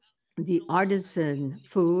 The artisan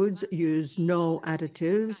foods use no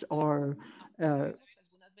additives or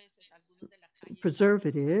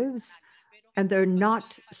preservatives, and they're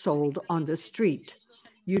not sold on the street.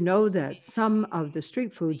 You know that some of the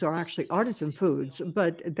street foods are actually artisan foods,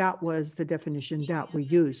 but that was the definition that we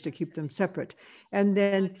used to keep them separate. And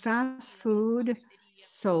then fast food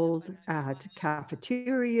sold at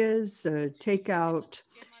cafeterias, takeout,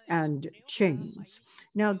 and chains.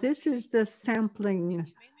 Now, this is the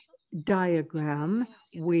sampling diagram.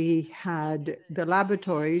 We had the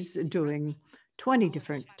laboratories doing 20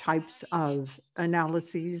 different types of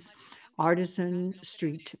analyses: artisan,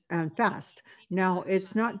 street, and fast. Now,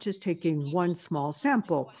 it's not just taking one small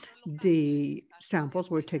sample. The samples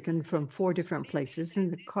were taken from 4 different places in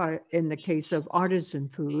the case of artisan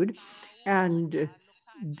food, and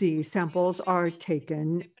the samples are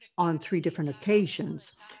taken on 3 different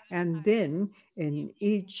occasions. And then in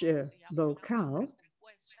each locale,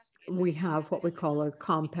 we have what we call a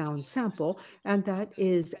compound sample, and that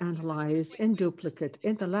is analyzed in duplicate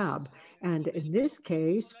in the lab. And in this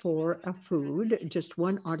case, for a food, just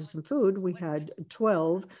one artisan food, we had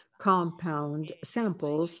 12 compound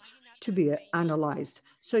samples to be analyzed.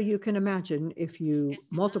 So you can imagine if you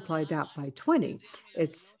multiply that by 20,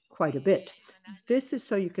 it's quite a bit. This is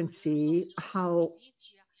so you can see how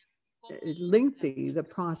lengthy the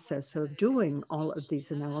process of doing all of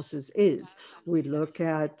these analyses is. We look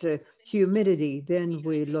at humidity, then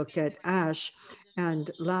we look at ash,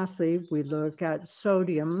 and lastly, we look at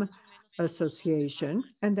sodium association,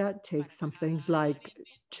 and that takes something like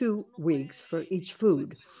 2 weeks for each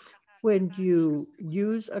food. When you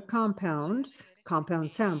use a compound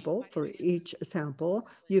sample for each sample,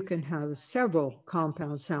 you can have several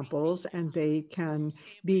compound samples and they can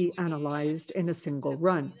be analyzed in a single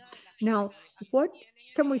run. Now, what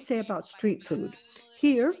can we say about street food?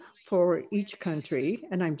 Here, for each country,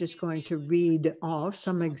 and I'm just going to read off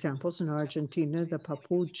some examples. In Argentina, the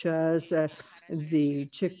papuchas, the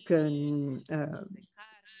chicken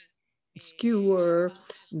skewer,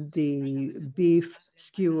 the beef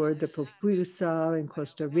skewer, the pupusa in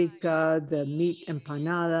Costa Rica, the meat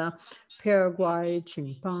empanada, Paraguay,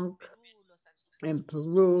 chimpunk, in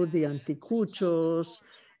Peru, the anticuchos,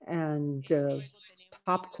 and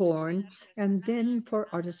popcorn. And then for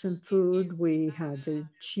artisan food, we have the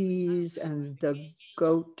cheese and the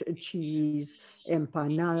goat cheese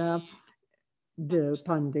empanada, the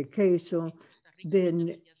pan de queso.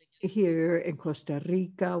 Then here in Costa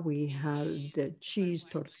Rica, we have the cheese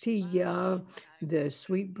tortilla, the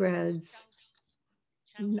sweetbreads,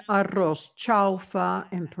 arroz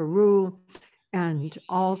chaufa in Peru, and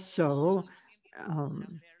also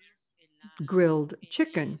grilled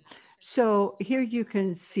chicken. So here you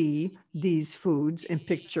can see these foods in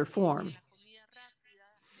picture form.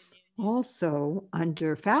 Also,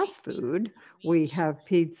 under fast food, we have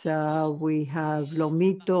pizza, we have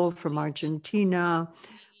lomito from Argentina,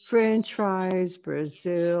 French fries,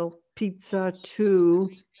 Brazil, pizza too,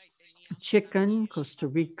 chicken, Costa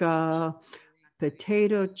Rica,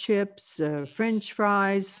 potato chips, French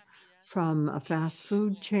fries from a fast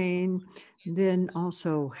food chain, then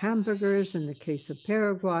also hamburgers in the case of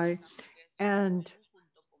Paraguay, and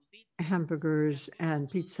hamburgers and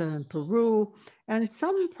pizza in Peru. And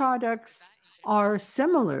some products are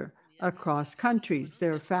similar across countries.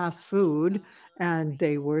 They're fast food and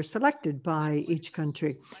they were selected by each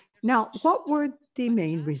country. Now, what were the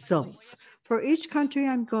main results? For each country,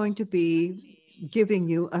 I'm going to be giving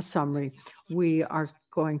you a summary. We are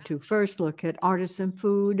going to first look at artisan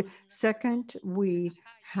food. Second, we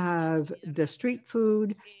have the street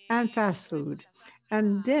food and fast food.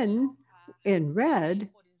 And then in red,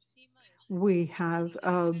 we have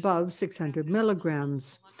above 600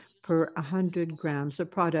 milligrams per 100 grams of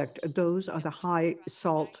product. Those are the high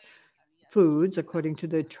salt foods according to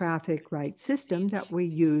the traffic light system that we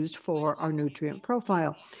used for our nutrient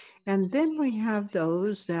profile. And then we have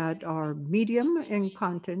those that are medium in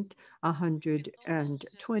content,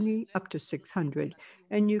 120 up to 600.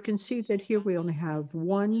 And you can see that here we only have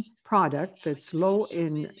one product that's low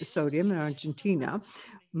in sodium in Argentina.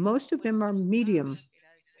 Most of them are medium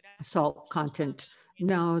salt content.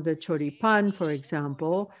 Now the choripan, for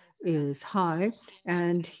example, is high.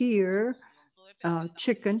 And here,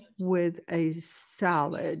 chicken with a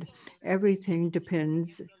salad. Everything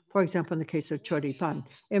depends. For example, in the case of choripan,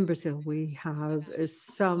 in Brazil, we have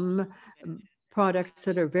some products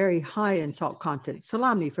that are very high in salt content.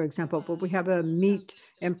 Salami, for example, but we have a meat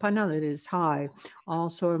empanada that is high.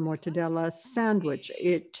 Also a mortadella sandwich,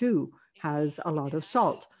 it too has a lot of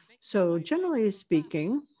salt. So generally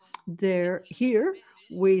speaking, here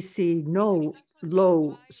we see no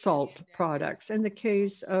low salt products. In the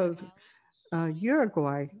case of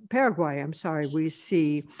Paraguay, I'm sorry, we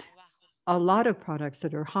see a lot of products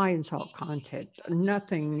that are high in salt content.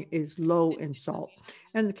 Nothing is low in salt.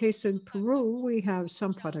 In the case in Peru, we have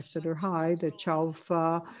some products that are high, the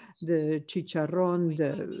chaufa, the chicharrón,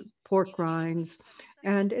 the pork rinds.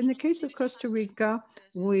 And in the case of Costa Rica,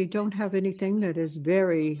 we don't have anything that is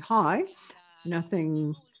very high,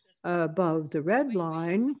 nothing above the red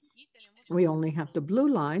line. We only have the blue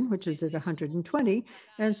line, which is at 120,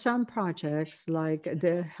 and some projects like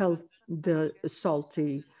the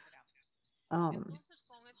salty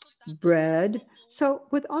bread. So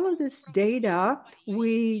with all of this data,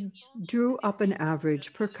 we drew up an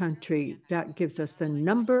average per country that gives us the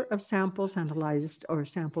number of samples analyzed or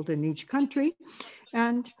sampled in each country.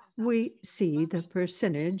 And we see the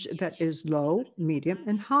percentage that is low, medium,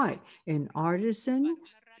 and high in artisan,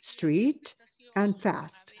 street, and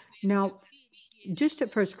fast. Now, just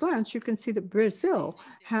at first glance, you can see that Brazil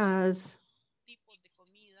has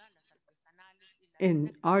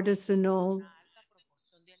in artisanal,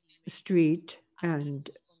 street,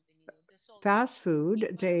 and fast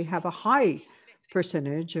food, they have a high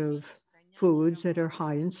percentage of foods that are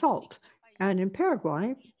high in salt. And in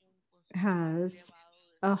Paraguay has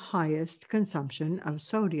a highest consumption of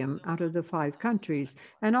sodium out of the 5 countries.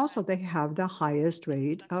 And also they have the highest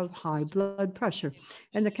rate of high blood pressure.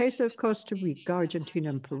 In the case of Costa Rica, Argentina,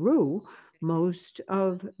 and Peru, most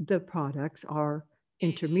of the products are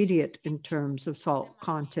intermediate in terms of salt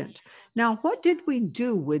content. Now, what did we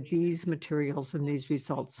do with these materials and these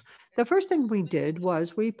results? The first thing we did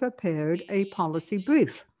was we prepared a policy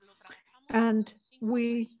brief, and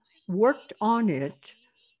we worked on it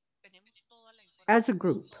as a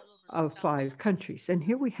group of 5 countries. And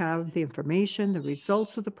here we have the information, the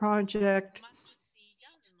results of the project,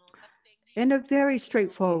 in a very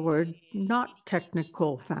straightforward, not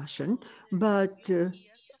technical fashion, but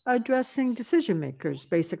addressing decision makers,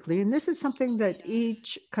 basically. And this is something that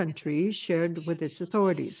each country shared with its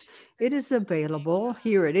authorities. It is available.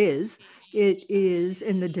 Here it is. It is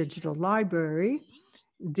in the digital library.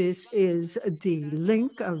 This is the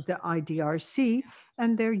link of the IDRC,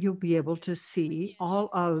 and there you'll be able to see all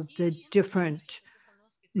of the different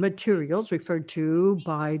materials referred to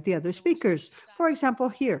by the other speakers. For example,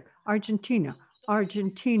 here, Argentina.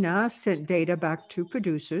 Argentina sent data back to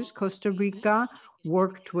producers. Costa Rica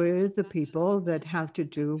worked with the people that have to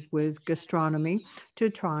do with gastronomy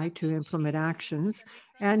to try to implement actions.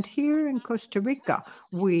 And here in Costa Rica,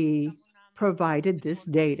 we provided this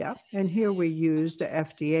data, and here we used the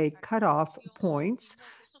FDA cutoff points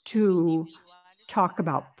to talk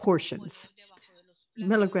about portions,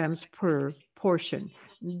 milligrams per portion.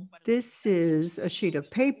 This is a sheet of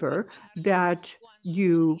paper that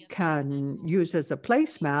you can use as a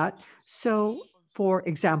placemat. So, for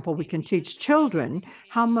example, we can teach children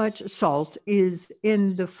how much salt is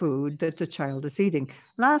in the food that the child is eating.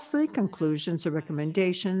 Lastly, conclusions or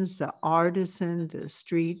recommendations. The artisan, the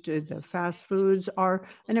street, the fast foods are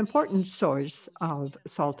an important source of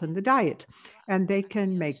salt in the diet, and they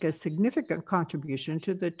can make a significant contribution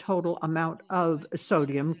to the total amount of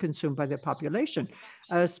sodium consumed by the population,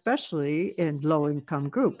 especially in low-income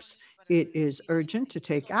groups. It is urgent to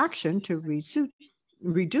take action to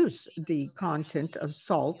reduce the content of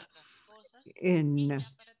salt in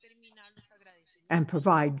and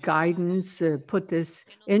provide guidance, put this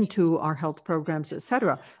into our health programs,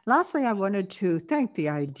 etc. Lastly, I wanted to thank the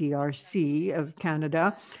IDRC of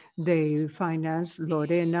Canada. They financed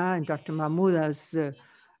Lorena and Dr. Mahmouda's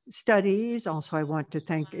studies. Also, I want to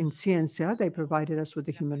thank InCiencia. They provided us with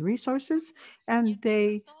the human resources, and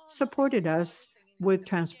they supported us with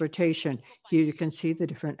transportation. Here you can see the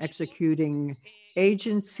different executing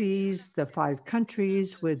agencies, the 5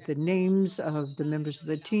 countries with the names of the members of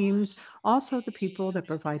the teams, also the people that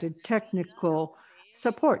provided technical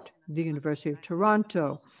support the University of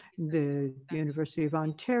Toronto, the University of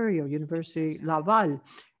Ontario, University Laval.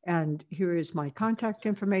 And here is my contact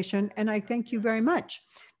information, and I thank you very much.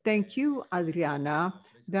 Thank you, Adriana.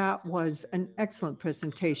 That was an excellent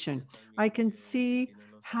presentation. I can see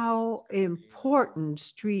how important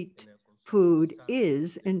street food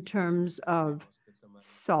is in terms of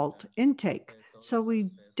salt intake. So we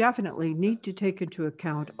definitely need to take into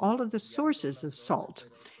account all of the sources of salt.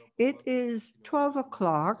 It is 12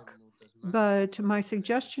 o'clock, but my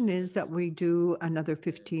suggestion is that we do another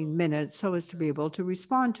 15 minutes so as to be able to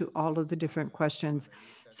respond to all of the different questions.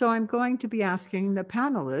 So I'm going to be asking the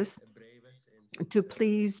panelists to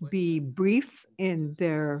please be brief in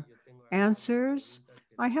their answers.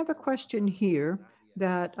 I have a question here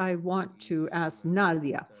that I want to ask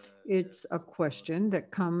Nadia. It's a question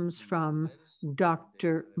that comes from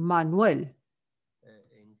Dr. Manuel.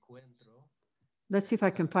 Let's see if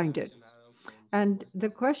I can find it. And the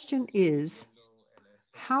question is,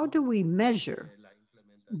 how do we measure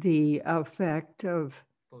the effect of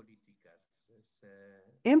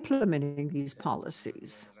implementing these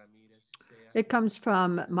policies? It comes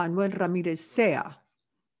from Manuel Ramirez Sea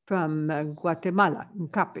from Guatemala,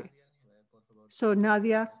 Ncape. So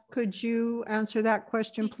Nadia, could you answer that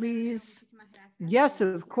question, please? Yes,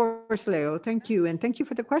 of course, Leo. Thank you. And thank you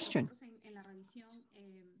for the question.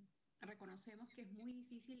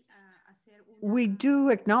 We do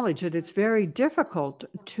acknowledge that it's very difficult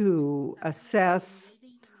to assess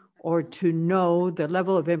or to know the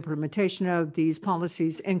level of implementation of these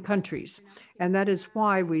policies in countries. And that is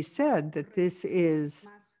why we said that this is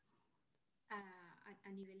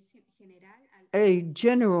a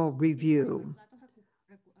general review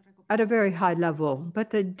at a very high level,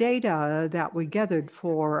 but the data that we gathered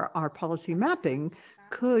for our policy mapping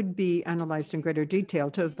could be analyzed in greater detail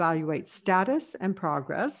to evaluate status and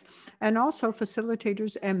progress, and also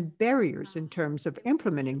facilitators and barriers in terms of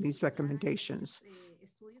implementing these recommendations.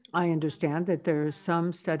 I understand that there are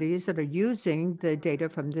some studies that are using the data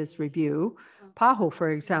from this review. PAHO,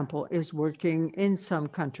 for example, is working in some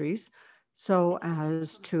countries so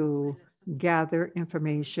as to gather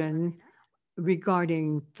information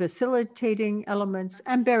regarding facilitating elements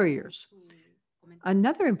and barriers.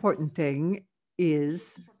 Another important thing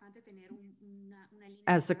is,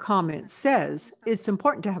 as the comment says, it's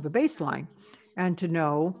important to have a baseline and to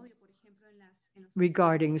know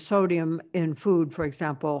regarding sodium in food, for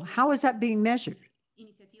example, how is that being measured?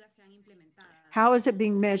 How is it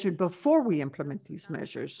being measured before we implement these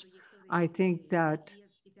measures? I think that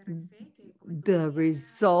the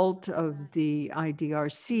result of the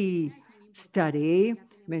IDRC study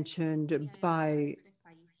mentioned by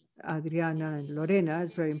Adriana and Lorena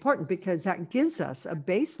is very important because that gives us a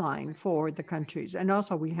baseline for the countries. And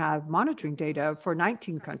also we have monitoring data for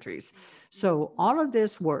 19 countries. So all of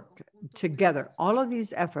this work together, all of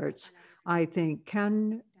these efforts, I think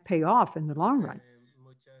can pay off in the long run.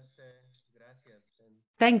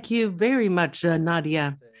 Thank you very much,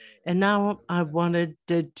 Nadia. And now I wanted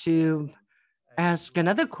to ask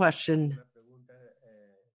another question.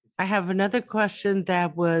 I have another question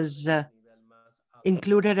that was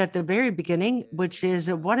included at the very beginning, which is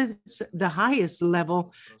what is the highest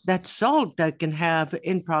level that salt can have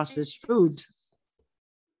in processed foods?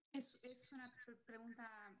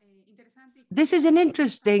 This is an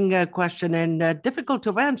interesting question and difficult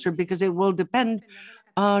to answer because it will depend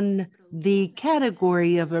on the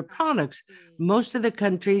category of products. Most of the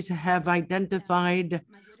countries have identified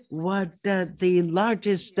what the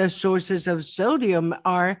largest sources of sodium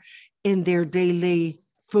are in their daily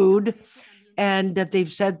food, and that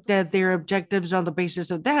they've set their objectives on the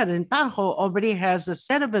basis of that. And PAHO already has a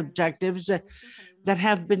set of objectives that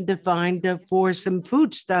have been defined for some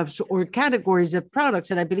foodstuffs or categories of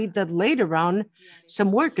products. And I believe that later on,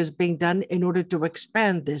 some work is being done in order to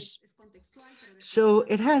expand this. So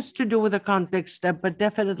it has to do with the context, but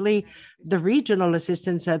definitely the regional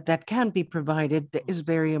assistance that can be provided is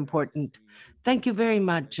very important. Thank you very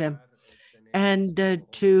much. And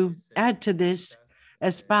to add to this,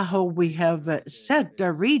 as PAHO, we have set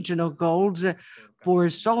regional goals for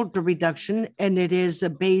salt reduction, and it is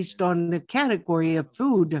based on the category of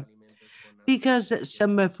food, because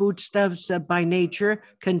some foodstuffs by nature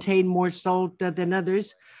contain more salt than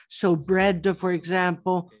others. So bread, for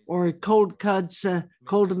example, or cold cuts,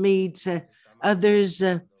 cold meats, others.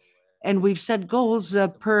 And we've set goals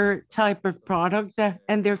per type of product,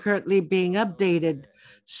 and they're currently being updated.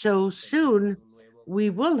 So soon we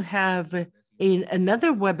will have in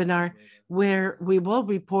another webinar where we will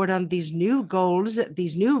report on these new goals,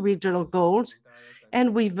 these new regional goals.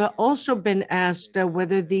 And we've also been asked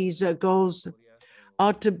whether these goals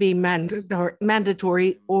ought to be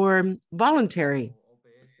mandatory or voluntary.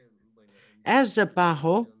 As a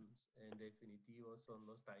PAHO,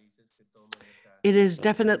 it is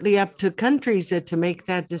definitely up to countries to make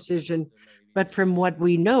that decision. But from what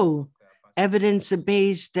we know,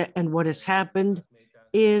 evidence-based and what has happened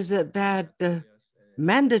is that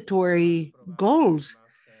mandatory goals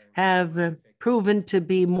have proven to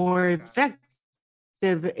be more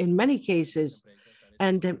effective in many cases.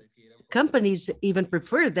 And companies even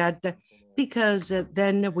prefer that because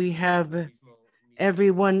then we have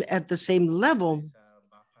everyone at the same level.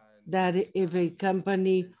 That if a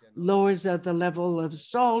company lowers the level of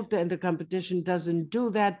salt and the competition doesn't do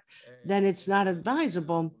that, then it's not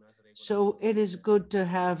advisable. So it is good to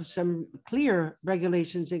have some clear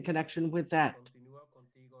regulations in connection with that.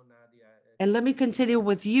 And let me continue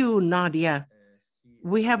with you, Nadia.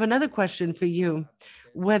 We have another question for you.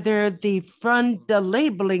 Whether the front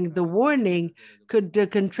labeling, the warning, could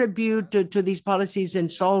contribute to these policies in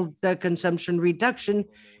salt consumption reduction,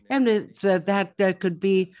 and if that could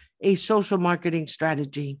be a social marketing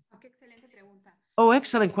strategy. Oh,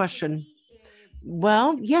 excellent question.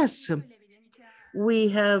 Well, yes, we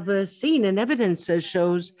have seen, and evidence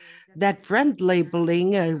shows that front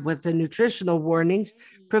labeling with the nutritional warnings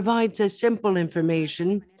provides a simple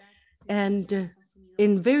information and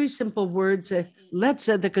in very simple words, lets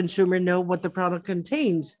the consumer know what the product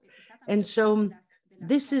contains. And so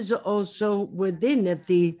this is also within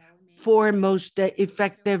the four most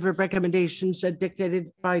effective recommendations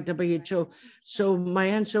dictated by WHO. So my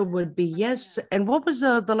answer would be yes. And what was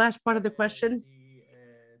the last part of the question?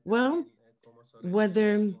 Well,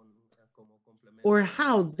 whether or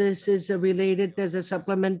how this is related as a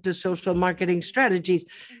supplement to social marketing strategies,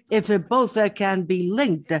 if it both can be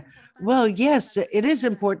linked. Well, yes, it is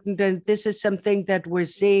important. And this is something that we're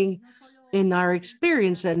seeing in our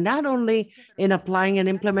experience, and not only in applying and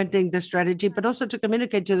implementing the strategy, but also to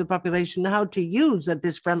communicate to the population how to use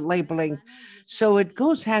this front labeling. So it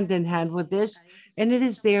goes hand in hand with this. And it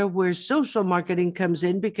is there where social marketing comes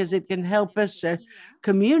in, because it can help us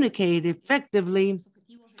communicate effectively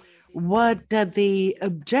what the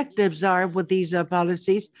objectives are with these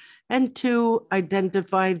policies, and to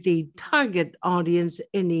identify the target audience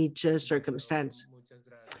in each circumstance.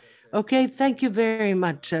 Okay, thank you very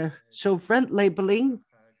much. So front labeling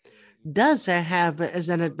does have as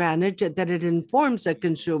an advantage that it informs a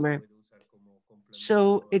consumer.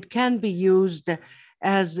 So it can be used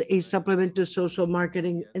as a supplement to social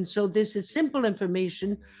marketing. And so this is simple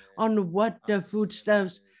information on what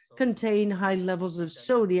foodstuffs contain high levels of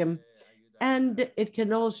sodium. And it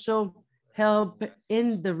can also help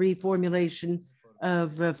in the reformulation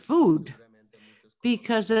of food,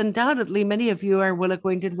 because undoubtedly many of you are well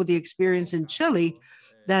acquainted with the experience in Chile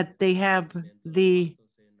that they have the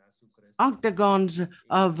octagons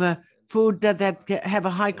of food that have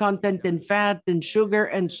a high content in fat and sugar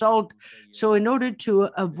and salt. So in order to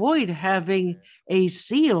avoid having a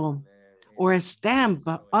seal or a stamp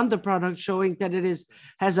on the product showing that it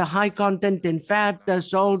has a high content in fat,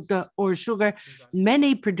 salt, or sugar,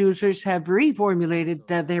 many producers have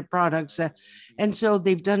reformulated their products. And so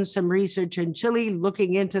they've done some research in Chile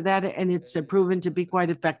looking into that, and it's proven to be quite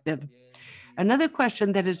effective. Another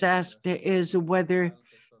question that is asked is whether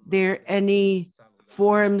there are any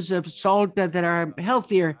forms of salt that are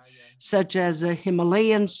healthier, such as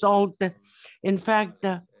Himalayan salt. In fact,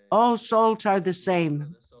 all salts are the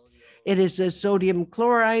same. It is a sodium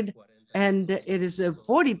chloride, and it is a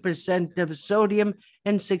 40% of sodium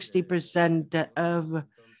and 60% of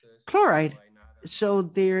chloride. So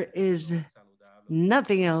there is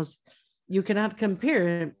nothing else. You cannot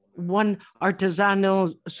compare. One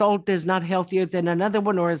artisanal salt is not healthier than another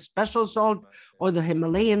one, or a special salt, or the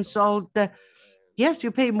Himalayan salt. Yes, you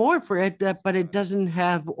pay more for it, but it doesn't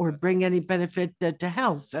have or bring any benefit to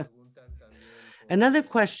health. Another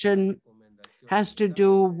question has to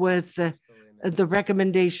do with the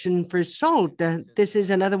recommendation for salt. This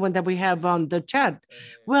is another one that we have on the chat.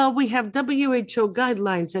 Well, we have WHO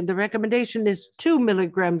guidelines, and the recommendation is 2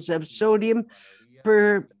 milligrams of sodium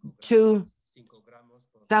per 2,000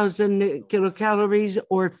 kilocalories,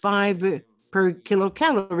 or 5 per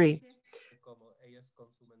kilocalorie.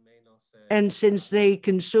 And since they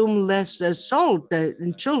consume less salt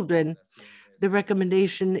in children, the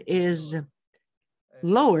recommendation is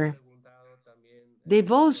lower.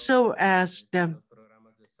 They've also asked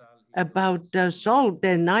about salt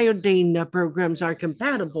and iodine programs are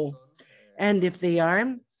compatible. And if they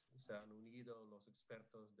are,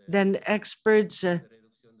 then experts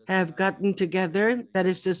have gotten together. That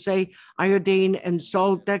is to say, iodine and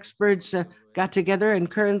salt experts got together,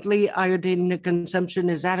 and currently iodine consumption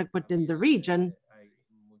is adequate in the region.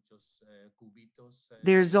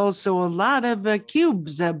 There's also a lot of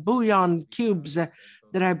cubes, bouillon cubes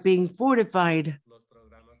that are being fortified.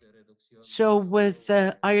 So with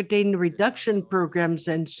iodine reduction programs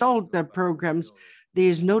and salt programs,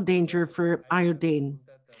 there's no danger for iodine.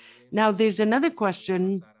 Now, there's another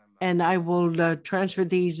question, and I will transfer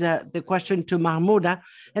the question to Mahmouda,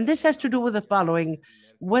 and this has to do with the following: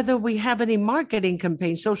 whether we have any marketing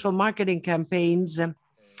campaigns, social marketing campaigns,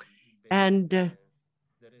 and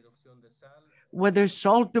whether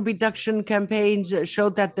salt reduction campaigns show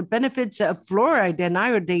that the benefits of fluoride and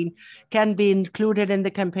iodine can be included in the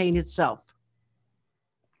campaign itself.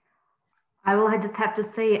 I will just have to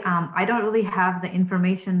say, I don't really have the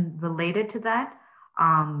information related to that,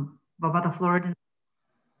 about the fluoride.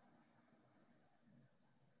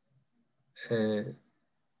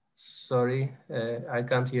 Sorry, I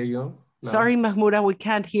can't hear you. No. Sorry, Mahmouda, we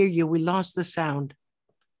can't hear you. We lost the sound.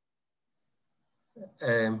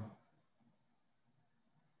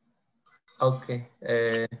 Okay.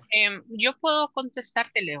 Yo puedo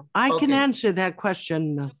contestarte, Leo. I can answer that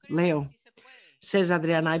question, Leo, says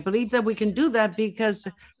Adriana. I believe that we can do that because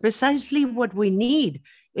precisely what we need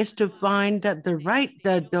is to find the right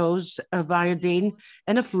dose of iodine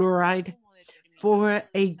and a fluoride for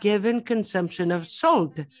a given consumption of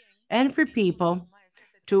salt, and for people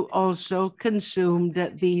to also consume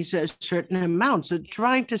these certain amounts. So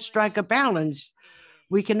trying to strike a balance.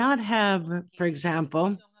 We cannot have, for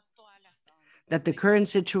example, that the current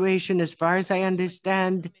situation, as far as I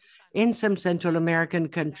understand, in some Central American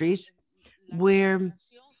countries, where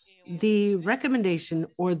the recommendation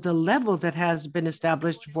or the level that has been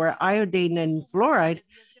established for iodine and fluoride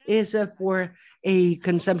is for a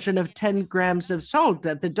consumption of 10 grams of salt.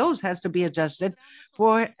 The dose has to be adjusted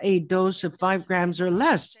for a dose of 5 grams or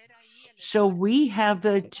less. So we have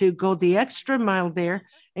to go the extra mile there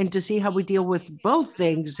and to see how we deal with both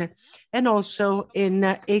things. And also in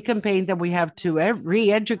a campaign that we have to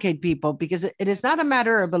re-educate people, because it is not a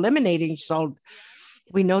matter of eliminating salt.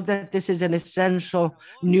 We know that this is an essential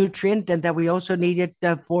nutrient and that we also need it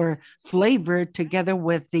for flavor together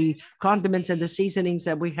with the condiments and the seasonings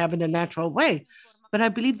that we have in a natural way. But I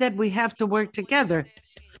believe that we have to work together.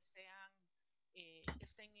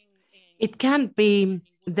 It can't be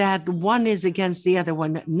that one is against the other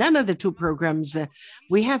one. None of the two programs.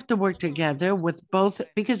 We have to work together with both,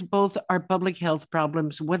 because both are public health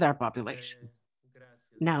problems with our population.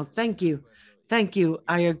 Now, thank you. Thank you.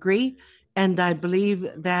 I agree. And I believe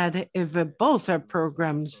that if both are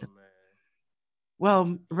programs,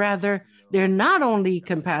 well, rather, they're not only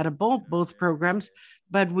compatible, both programs,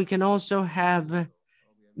 but we can also have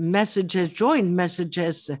messages, joint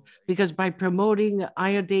messages, because by promoting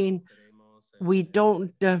iodine, we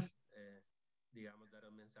don't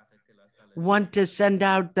want to send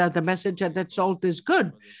out the message that salt is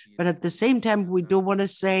good. But at the same time, we do want to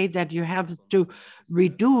say that you have to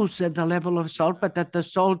reduce the level of salt, but that the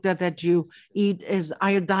salt that you eat is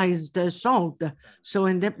iodized salt. So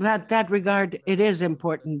in that regard, it is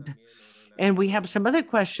important. And we have some other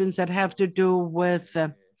questions that have to do with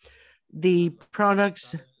the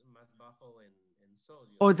products,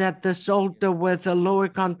 or that the salt with a lower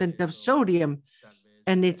content of sodium.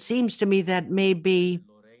 And it seems to me that maybe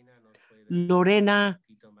Lorena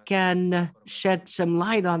can shed some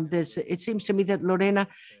light on this. It seems to me that, Lorena,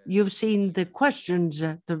 you've seen the questions,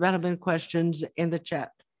 the relevant questions in the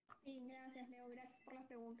chat.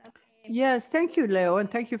 Yes, thank you, Leo,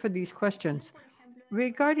 and thank you for these questions.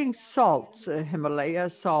 Regarding salts, Himalaya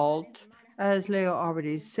salt, as Leo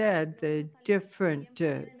already said, the different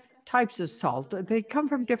types of salt, they come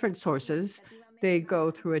from different sources. They go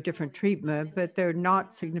through a different treatment, but they're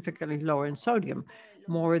not significantly lower in sodium.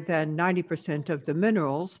 More than 90% of the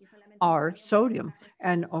minerals are sodium,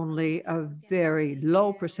 and only a very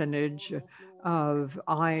low percentage of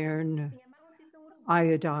iron,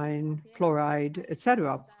 iodine, fluoride,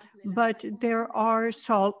 etc. But there are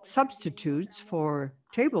salt substitutes for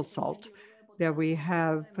table salt. There we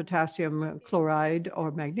have potassium chloride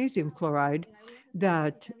or magnesium chloride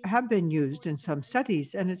that have been used in some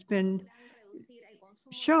studies, and it's been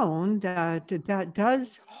shown that that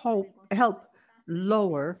does help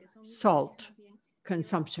lower salt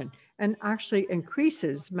consumption and actually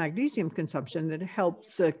increases magnesium consumption that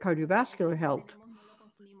helps cardiovascular health.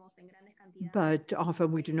 But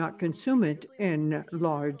often we do not consume it in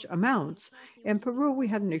large amounts. In Peru, we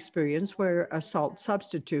had an experience where a salt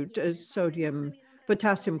substitute,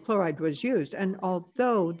 potassium chloride, was used. And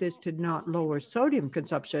although this did not lower sodium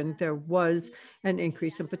consumption, there was an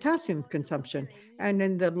increase in potassium consumption. And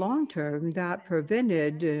in the long term, that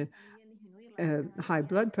prevented high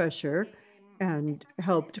blood pressure and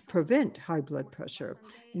helped prevent high blood pressure.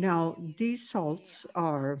 Now, these salts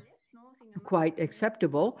are quite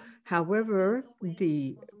acceptable. However,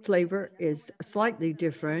 the flavor is slightly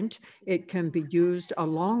different. It can be used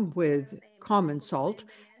along with common salt,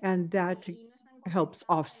 and that helps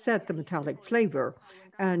offset the metallic flavor.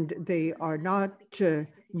 And they are not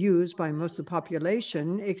used by most of the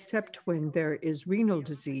population, except when there is renal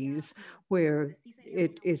disease, where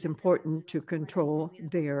it is important to control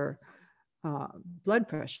their blood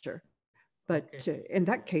pressure. But in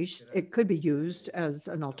that case, it could be used as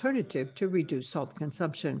an alternative to reduce salt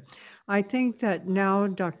consumption. I think that now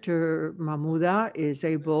Dr. Mahmouda is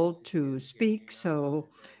able to speak. So,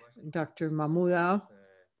 Dr. Mahmouda.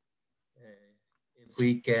 If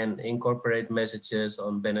we can incorporate messages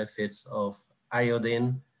on benefits of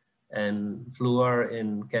iodine and fluor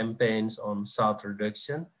in campaigns on salt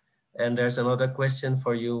reduction. And there's another question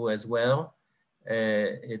for you as well.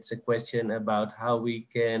 It's a question about how we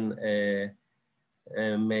can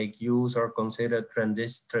make use or consider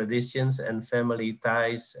traditions and family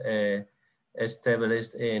ties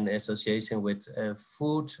established in association with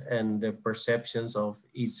food and the perceptions of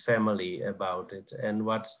each family about it, and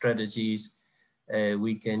what strategies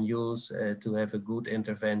we can use to have a good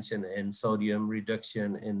intervention in sodium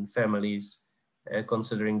reduction in families,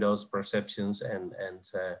 considering those perceptions and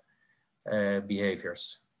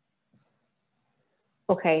behaviors.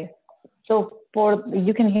 Okay, so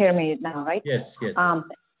you can hear me now, right? Yes, yes.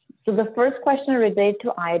 So the first question related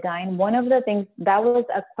to iodine, one of the things that was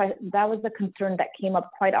a concern that came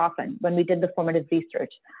up quite often when we did the formative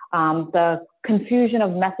research, the confusion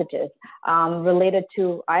of messages related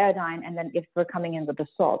to iodine, and then if we're coming in with the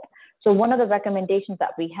salt. So one of the recommendations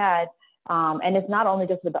that we had, and it's not only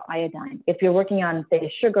just with the iodine, if you're working on,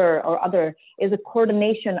 say, sugar or other, is a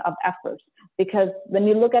coordination of efforts. Because when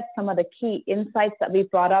you look at some of the key insights that we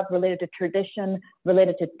brought up related to tradition,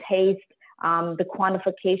 related to taste, the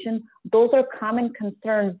quantification, those are common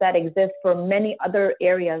concerns that exist for many other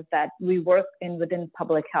areas that we work in within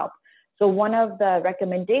public health. So one of the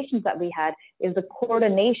recommendations that we had is the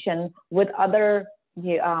coordination with other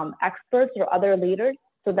experts or other leaders,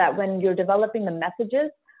 so that when you're developing the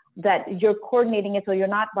messages, that you're coordinating it, so you're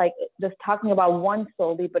not like just talking about one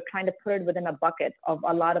solely, but trying to put it within a bucket of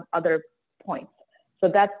a lot of other points. So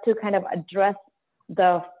that's to kind of address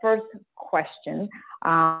the first question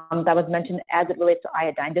that was mentioned as it relates to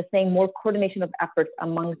iodine, just saying more coordination of efforts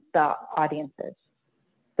amongst the audiences.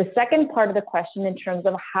 The second part of the question, in terms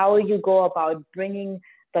of how you go about bringing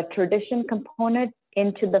the tradition component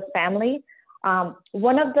into the family,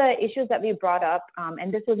 one of the issues that we brought up,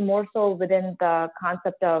 and this was more so within the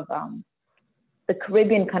concept of the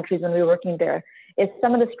Caribbean countries when we were working there, is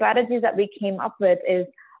some of the strategies that we came up with is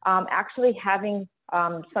actually having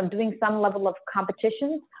doing some level of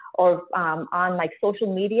competitions or on like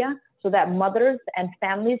social media, so that mothers and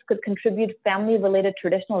families could contribute family-related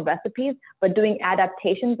traditional recipes, but doing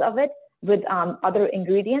adaptations of it with other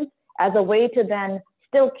ingredients as a way to then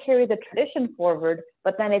still carry the tradition forward,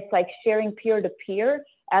 but then it's like sharing peer-to-peer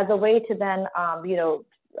as a way to then,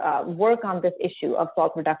 work on this issue of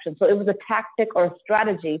salt reduction. So it was a tactic or a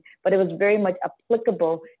strategy, but it was very much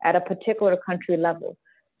applicable at a particular country level.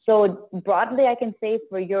 So broadly, I can say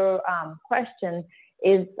for your question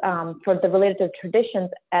is for the related to traditions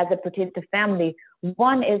as it pertains to family.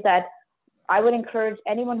 One is that I would encourage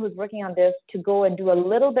anyone who's working on this to go and do a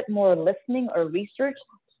little bit more listening or research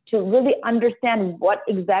to really understand what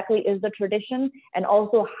exactly is the tradition, and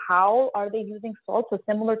also how are they using salt, so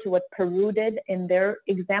similar to what Peru did in their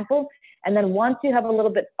example. And then once you have a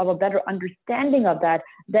little bit of a better understanding of that,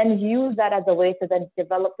 then use that as a way to then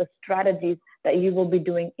develop the strategies that you will be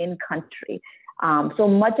doing in country. So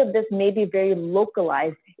much of this may be very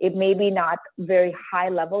localized. It may be not very high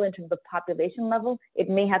level in terms of population level. It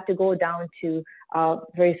may have to go down to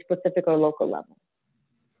very specific or local level.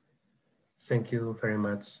 Thank you very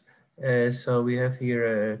much. So we have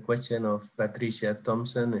here a question of Patricia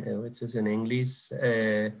Thompson, which is in English.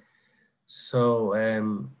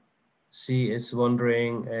 She is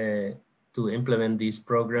wondering to implement these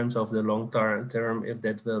programs of the long term, if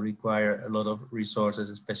that will require a lot of resources,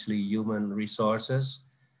 especially human resources.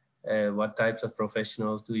 What types of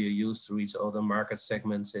professionals do you use to reach all the market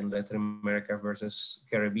segments in Latin America versus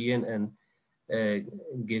Caribbean, and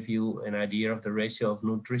give you an idea of the ratio of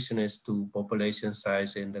nutritionists to population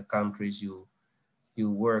size in the countries you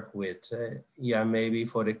work with? Yeah, maybe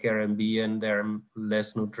for the Caribbean, there are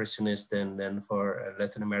less nutritionists than for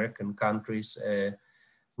Latin American countries.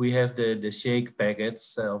 We have the shake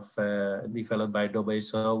packets developed by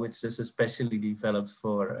Dobeso, which is especially developed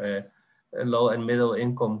for low and middle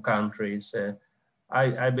income countries.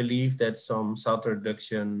 I believe that some salt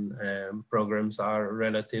reduction programs are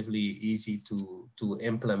relatively easy to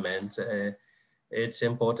implement. It's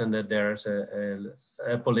important that there's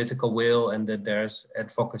a political will and that there's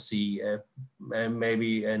advocacy. And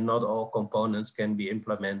maybe not all components can be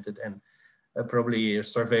implemented, and probably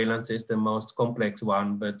surveillance is the most complex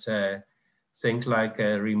one, but things like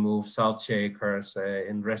remove salt shakers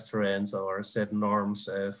in restaurants or set norms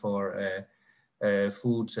for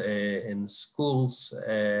food in schools,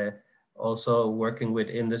 also working with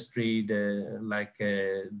industry,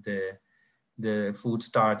 the food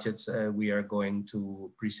targets we are going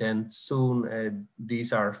to present soon.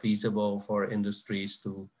 These are feasible for industries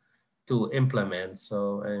to implement.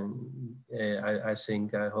 So I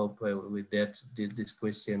think, I hope with that this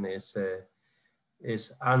question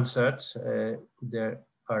is answered. There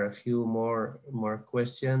are a few more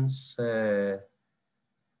questions.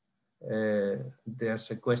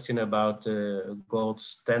 There's a question about gold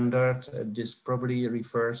standard. This probably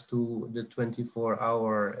refers to the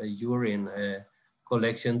 24-hour urine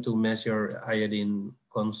collection to measure iodine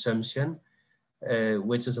consumption,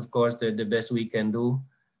 which is of course the best we can do.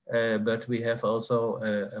 But we have also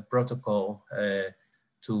a protocol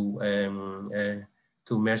to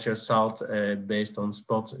measure salt based on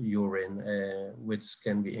spot urine, which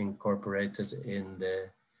can be incorporated in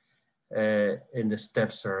the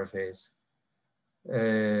STEP surveys.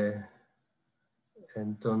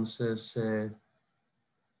 Entonces,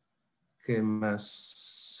 ¿qué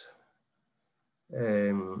más?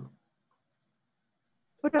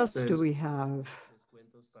 What else do we have?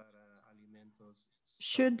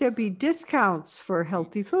 Should there be discounts for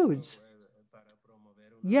healthy foods?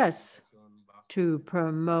 Yes, to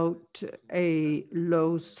promote a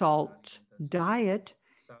low salt diet,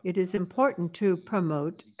 it is important to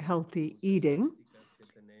promote healthy eating.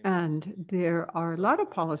 And there are a lot of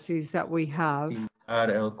policies that we have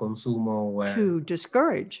to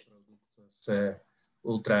discourage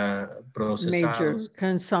major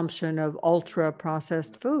consumption of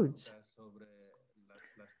ultra-processed foods.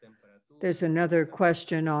 There's another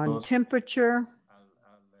question on temperature.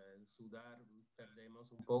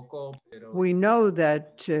 We know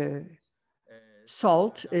that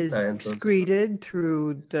salt is excreted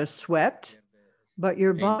through the sweat, but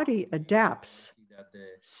your body adapts,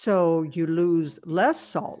 so you lose less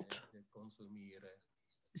salt.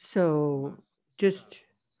 So just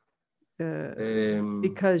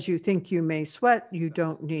because you think you may sweat, you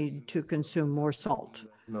don't need to consume more salt.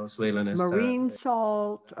 Marine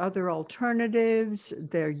salt, other alternatives,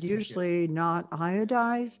 they're usually not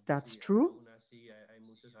iodized, that's true.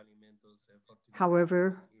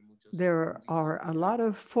 However, there are a lot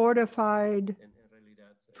of fortified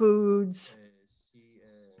foods.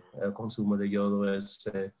 El consumo de yodo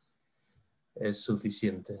es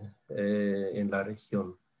suficiente en la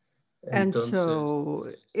región. And so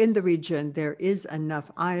in the region, there is enough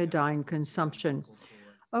iodine consumption.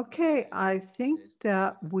 Okay, I think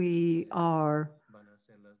that we are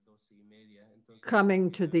coming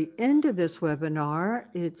to the end of this webinar.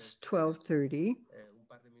 It's 12:30.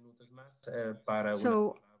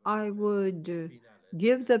 So I would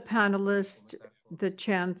give the panelists the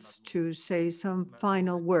chance to say some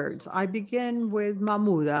final words. I begin with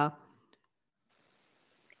Mahmouda.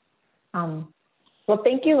 Well,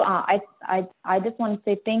 thank you. I just want to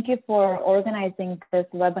say thank you for organizing this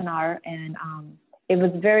webinar, and it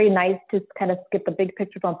was very nice to kind of get the big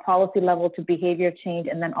picture from policy level to behavior change,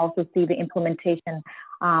 and then also see the implementation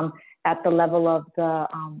at the level of the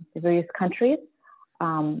various countries.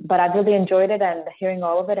 But I really enjoyed it and hearing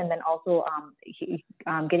all of it, and then also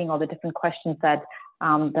getting all the different questions that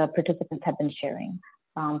the participants have been sharing.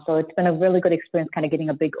 So it's been a really good experience kind of getting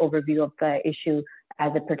a big overview of the issue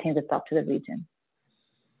as it pertains itself to the region.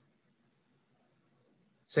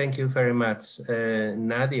 Thank you very much.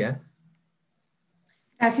 Nadia?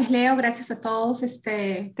 Gracias, Leo. Gracias a todos.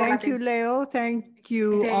 Thank you, Leo. Thank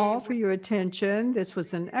you all for your attention. This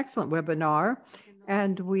was an excellent webinar,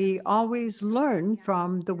 and we always learn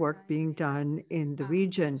from the work being done in the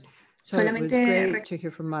region. So it was great to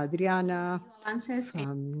hear from Adriana,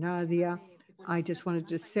 from Nadia. I just wanted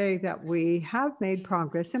to say that we have made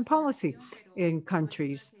progress in policy in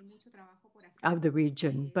countries of the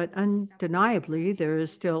region, but undeniably, there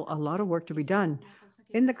is still a lot of work to be done.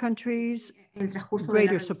 In the countries,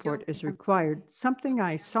 greater support is required. Something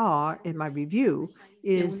I saw in my review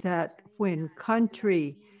is that when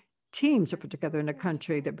country teams are put together in a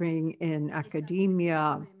country that bring in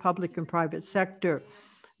academia, public and private sector,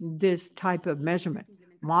 this type of measurement,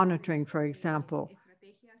 monitoring, for example,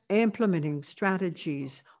 implementing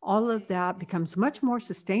strategies, all of that becomes much more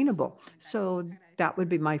sustainable. So that would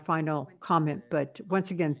be my final comment. But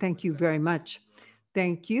once again, thank you very much.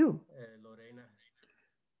 Thank you.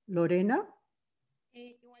 Lorena?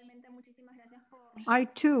 I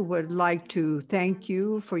too would like to thank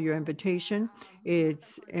you for your invitation.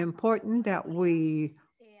 It's important that we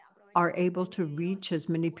are able to reach as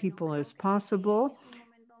many people as possible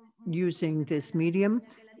using this medium.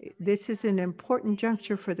 This is an important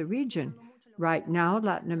juncture for the region. Right now,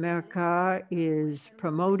 Latin America is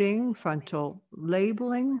promoting frontal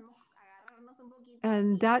labeling,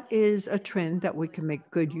 and that is a trend that we can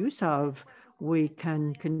make good use of. We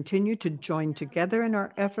can continue to join together in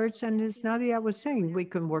our efforts, and as Nadia was saying, we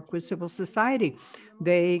can work with civil society.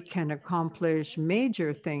 They can accomplish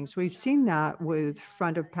major things. We've seen that with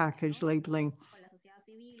front of package labeling,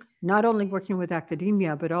 not only working with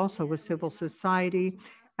academia, but also with civil society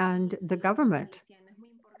and the government.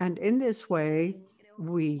 And in this way,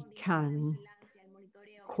 we can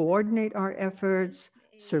coordinate our efforts,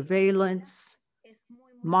 surveillance,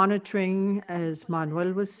 monitoring, as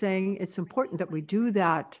Manuel was saying. It's important that we do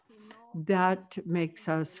that. That makes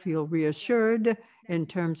us feel reassured in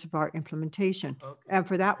terms of our implementation. And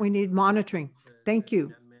for that, we need monitoring. Thank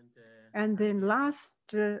you. And then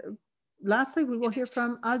lastly, we will hear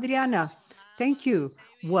from Adriana. Thank you.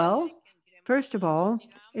 Well, first of all,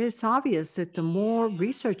 it's obvious that the more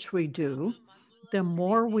research we do, the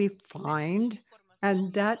more we find,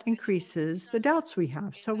 and that increases the doubts we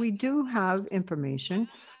have. So we do have information,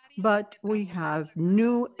 but we have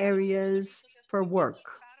new areas for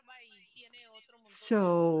work.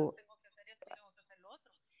 So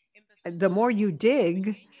the more you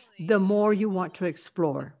dig, the more you want to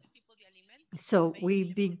explore. So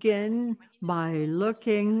we begin by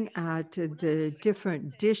looking at the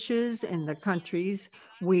different dishes in the countries.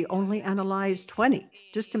 We only analyze 20.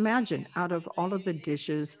 Just imagine, out of all of the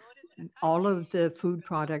dishes, all of the food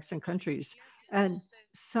products and countries. And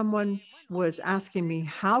someone was asking me,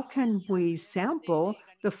 how can we sample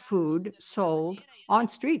the food sold on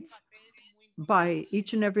streets by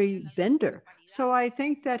each and every vendor? So I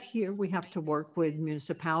think that here we have to work with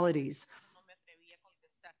municipalities.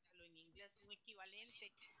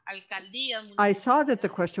 I saw that the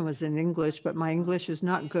question was in English, but my English is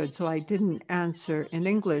not good, so I didn't answer in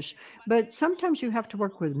English. But sometimes you have to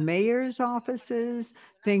work with mayor's offices,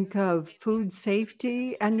 think of food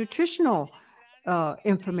safety and nutritional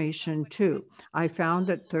information too. I found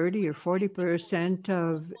that 30 or 40%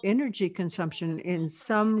 of energy consumption in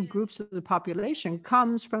some groups of the population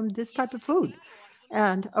comes from this type of food.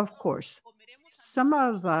 And of course, some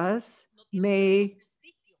of us may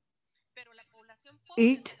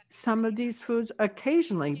eat some of these foods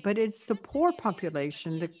occasionally, but it's the poor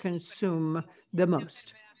population that consume the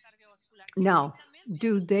most. Now,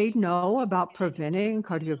 do they know about preventing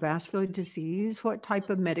cardiovascular disease? What type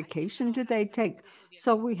of medication do they take?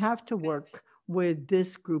 So we have to work with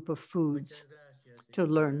this group of foods to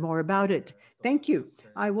learn more about it. Thank you.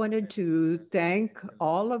 I wanted to thank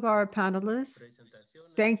all of our panelists.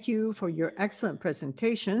 Thank you for your excellent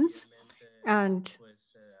presentations. And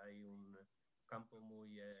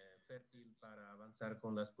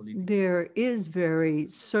there is very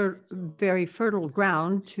fertile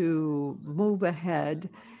ground to move ahead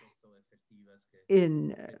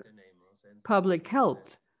in public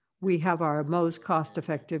health. We have our most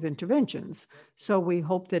cost-effective interventions. So we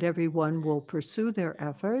hope that everyone will pursue their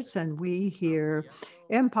efforts, and we here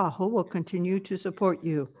in PAHO will continue to support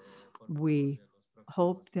you. We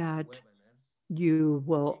hope that you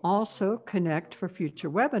will also connect for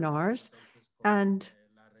future webinars, and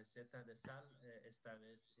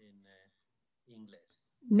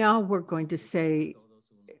now we're going to say,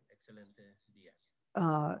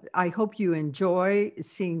 I hope you enjoy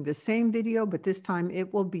seeing the same video, but this time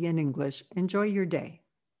it will be in English. Enjoy your day.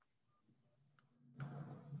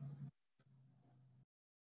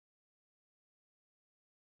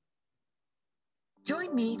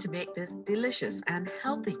 Join me to make this delicious and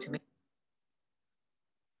healthy tomato.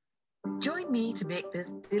 Join me to make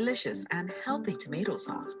this delicious and healthy tomato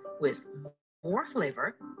sauce with more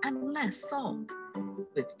flavor and less salt.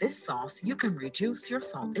 With this sauce, you can reduce your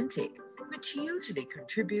salt intake, which usually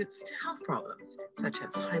contributes to health problems such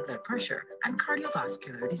as high blood pressure and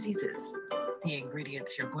cardiovascular diseases. The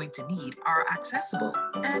ingredients you're going to need are accessible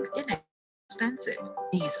and inexpensive.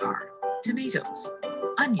 These are tomatoes,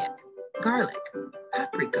 onion, garlic,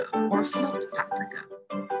 paprika or smoked paprika,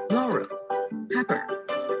 laurel, pepper,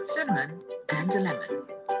 cinnamon, and a lemon.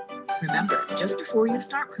 Remember, just before you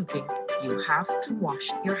start cooking, you have to wash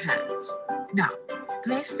your hands. Now,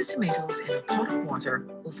 place the tomatoes in a pot of water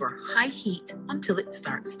over high heat until it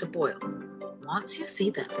starts to boil. Once you see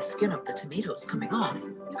that the skin of the tomato is coming off,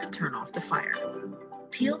 you can turn off the fire.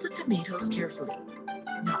 Peel the tomatoes carefully.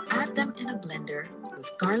 Now add them in a blender with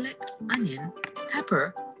garlic, onion,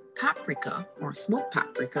 pepper, paprika or smoked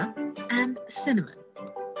paprika, and cinnamon.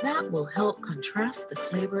 That will help contrast the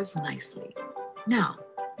flavors nicely. Now,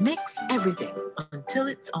 mix everything until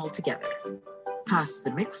it's all together. Pass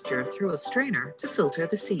the mixture through a strainer to filter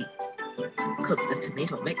the seeds. Cook the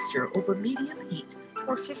tomato mixture over medium heat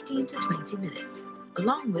for 15 to 20 minutes,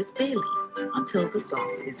 along with bay leaf until the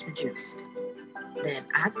sauce is reduced. Then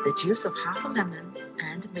add the juice of half a lemon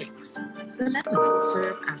and mix. The lemon will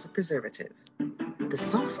serve as a preservative. The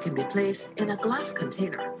sauce can be placed in a glass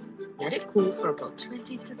container. Let it cool for about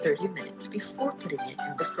 20 to 30 minutes before putting it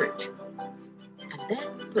in the fridge. And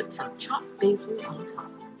then put some chopped basil on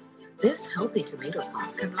top. This healthy tomato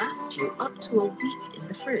sauce can last you up to a week in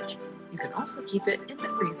the fridge. You can also keep it in the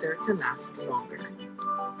freezer to last longer.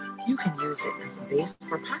 You can use it as a base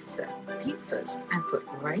for pasta, pizzas, and put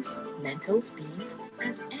rice, lentils, beans,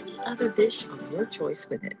 and any other dish of your choice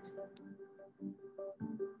with it.